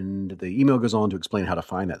 And the email goes on to explain how to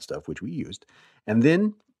find that stuff, which we used. And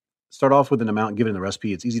then start off with an amount given in the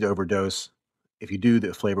recipe. It's easy to overdose. If you do,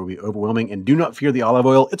 the flavor will be overwhelming. And do not fear the olive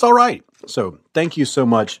oil. It's all right. So thank you so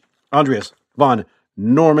much, Andreas von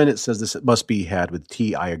Norman. It says this must be had with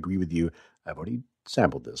tea. I agree with you. I've already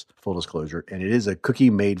sampled this, full disclosure, and it is a cookie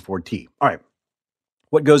made for tea. All right.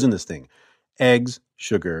 What goes in this thing? Eggs,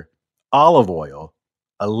 sugar, olive oil,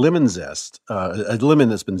 a lemon zest, a lemon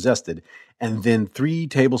that's been zested, and then 3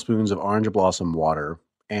 tablespoons of orange blossom water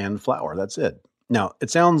and flour. That's it. Now, it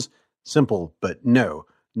sounds simple, but no.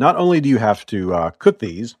 Not only do you have to cook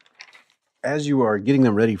these, as you are getting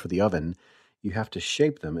them ready for the oven, you have to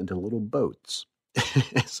shape them into little boats.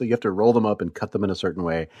 So you have to roll them up and cut them in a certain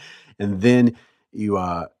way. And then you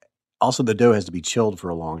also, the dough has to be chilled for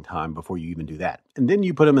a long time before you even do that. And then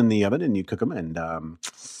you put them in the oven and you cook them. And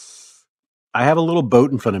I have a little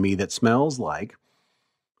boat in front of me that smells like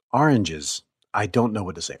oranges. I don't know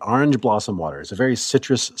what to say. Orange blossom water. It's a very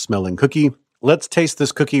citrus smelling cookie. Let's taste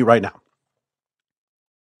this cookie right now.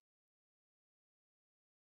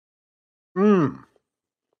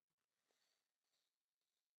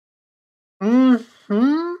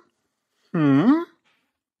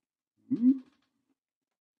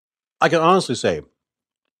 I can honestly say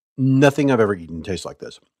nothing I've ever eaten tastes like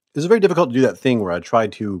this. It's very difficult to do that thing where I try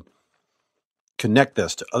to connect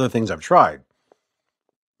this to other things I've tried.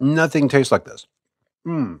 Nothing tastes like this.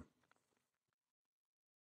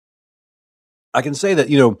 I can say that,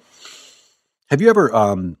 have you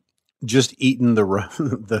ever just eaten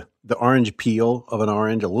the orange peel of an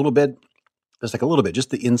orange a little bit? Just like a little bit, just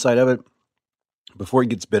the inside of it before it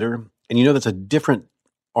gets bitter. And that's a different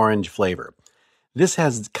orange flavor. This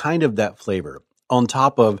has kind of that flavor on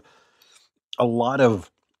top of a lot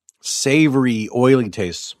of savory, oily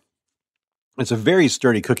tastes. It's a very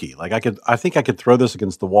sturdy cookie. Like I think I could throw this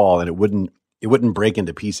against the wall and it wouldn't break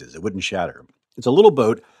into pieces. It wouldn't shatter. It's a little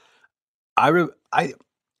boat. I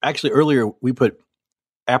actually earlier we put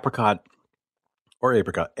apricot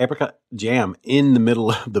jam in the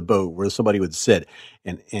middle of the boat where somebody would sit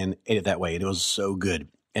and ate it that way. And it was so good.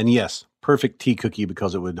 And yes, perfect tea cookie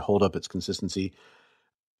because it would hold up its consistency.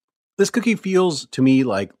 This cookie feels to me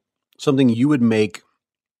like something you would make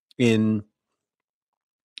in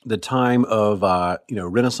the time of,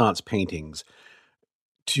 Renaissance paintings.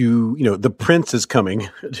 The prince is coming.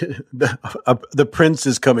 The prince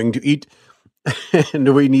is coming to eat,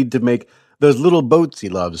 and we need to make those little boats he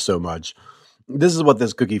loves so much. This is what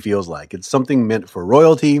this cookie feels like. It's something meant for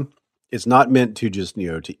royalty. It's not meant to just,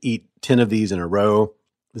 to eat 10 of these in a row.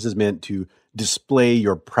 This is meant to display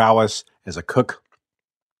your prowess as a cook.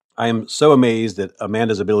 I am so amazed at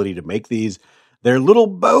Amanda's ability to make these. They're little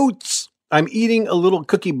boats. I'm eating a little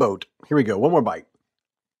cookie boat. Here we go. One more bite.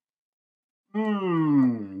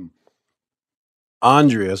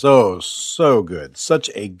 Andreas, oh, so good. Such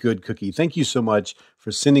a good cookie. Thank you so much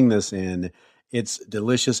for sending this in. It's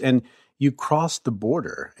delicious. And you crossed the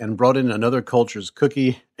border and brought in another culture's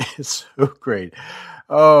cookie. It's so great.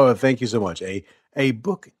 Oh, thank you so much. A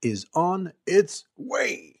book is on its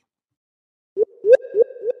way.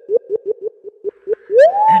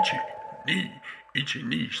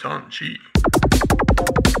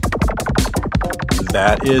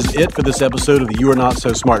 That is it for this episode of the You Are Not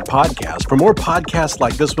So Smart podcast. For more podcasts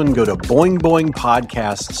like this one, go to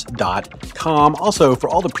boingboingpodcasts.com. Also, for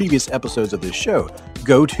all the previous episodes of this show,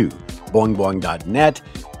 go to boingboing.net,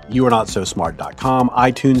 youarenotsosmart.com,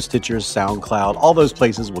 iTunes, Stitcher, SoundCloud. All those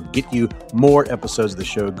places will get you more episodes of the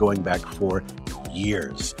show going back for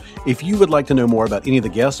years. If you would like to know more about any of the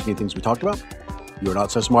guests, any things we talked about,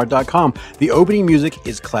 youarenotsosmart.com. The opening music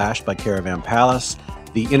is Clash by Caravan Palace.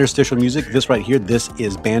 The interstitial music, this right here, this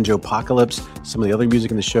is Banjopocalypse. Some of the other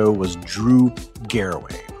music in the show was Drew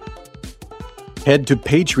Garraway. Head to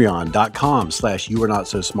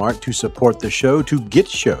patreon.com/youarenotsosmart to support the show, to get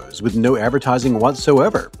shows with no advertising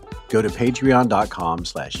whatsoever. Go to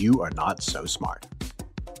patreon.com/youarenotsosmart.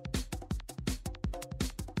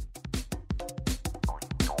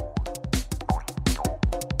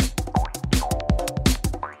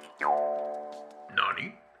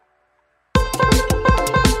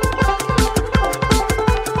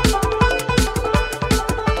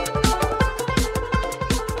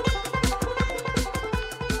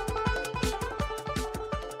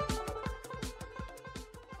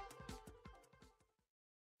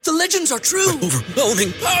 The legends are true.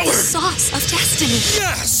 Overwhelming power! The sauce of destiny.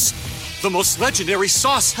 Yes! The most legendary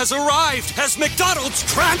sauce has arrived as McDonald's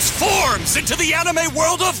transforms into the anime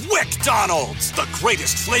world of WickDonald's. The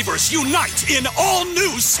greatest flavors unite in all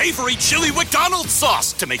new savory chili McDonald's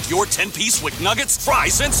sauce to make your 10-piece Wick Nuggets,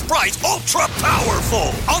 fries, and Sprite ultra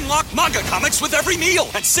powerful. Unlock manga comics with every meal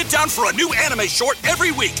and sit down for a new anime short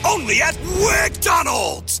every week only at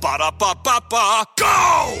WickDonald's. Ba-da-ba-ba-ba,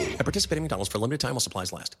 go! At participating McDonald's for a limited time while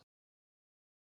supplies last.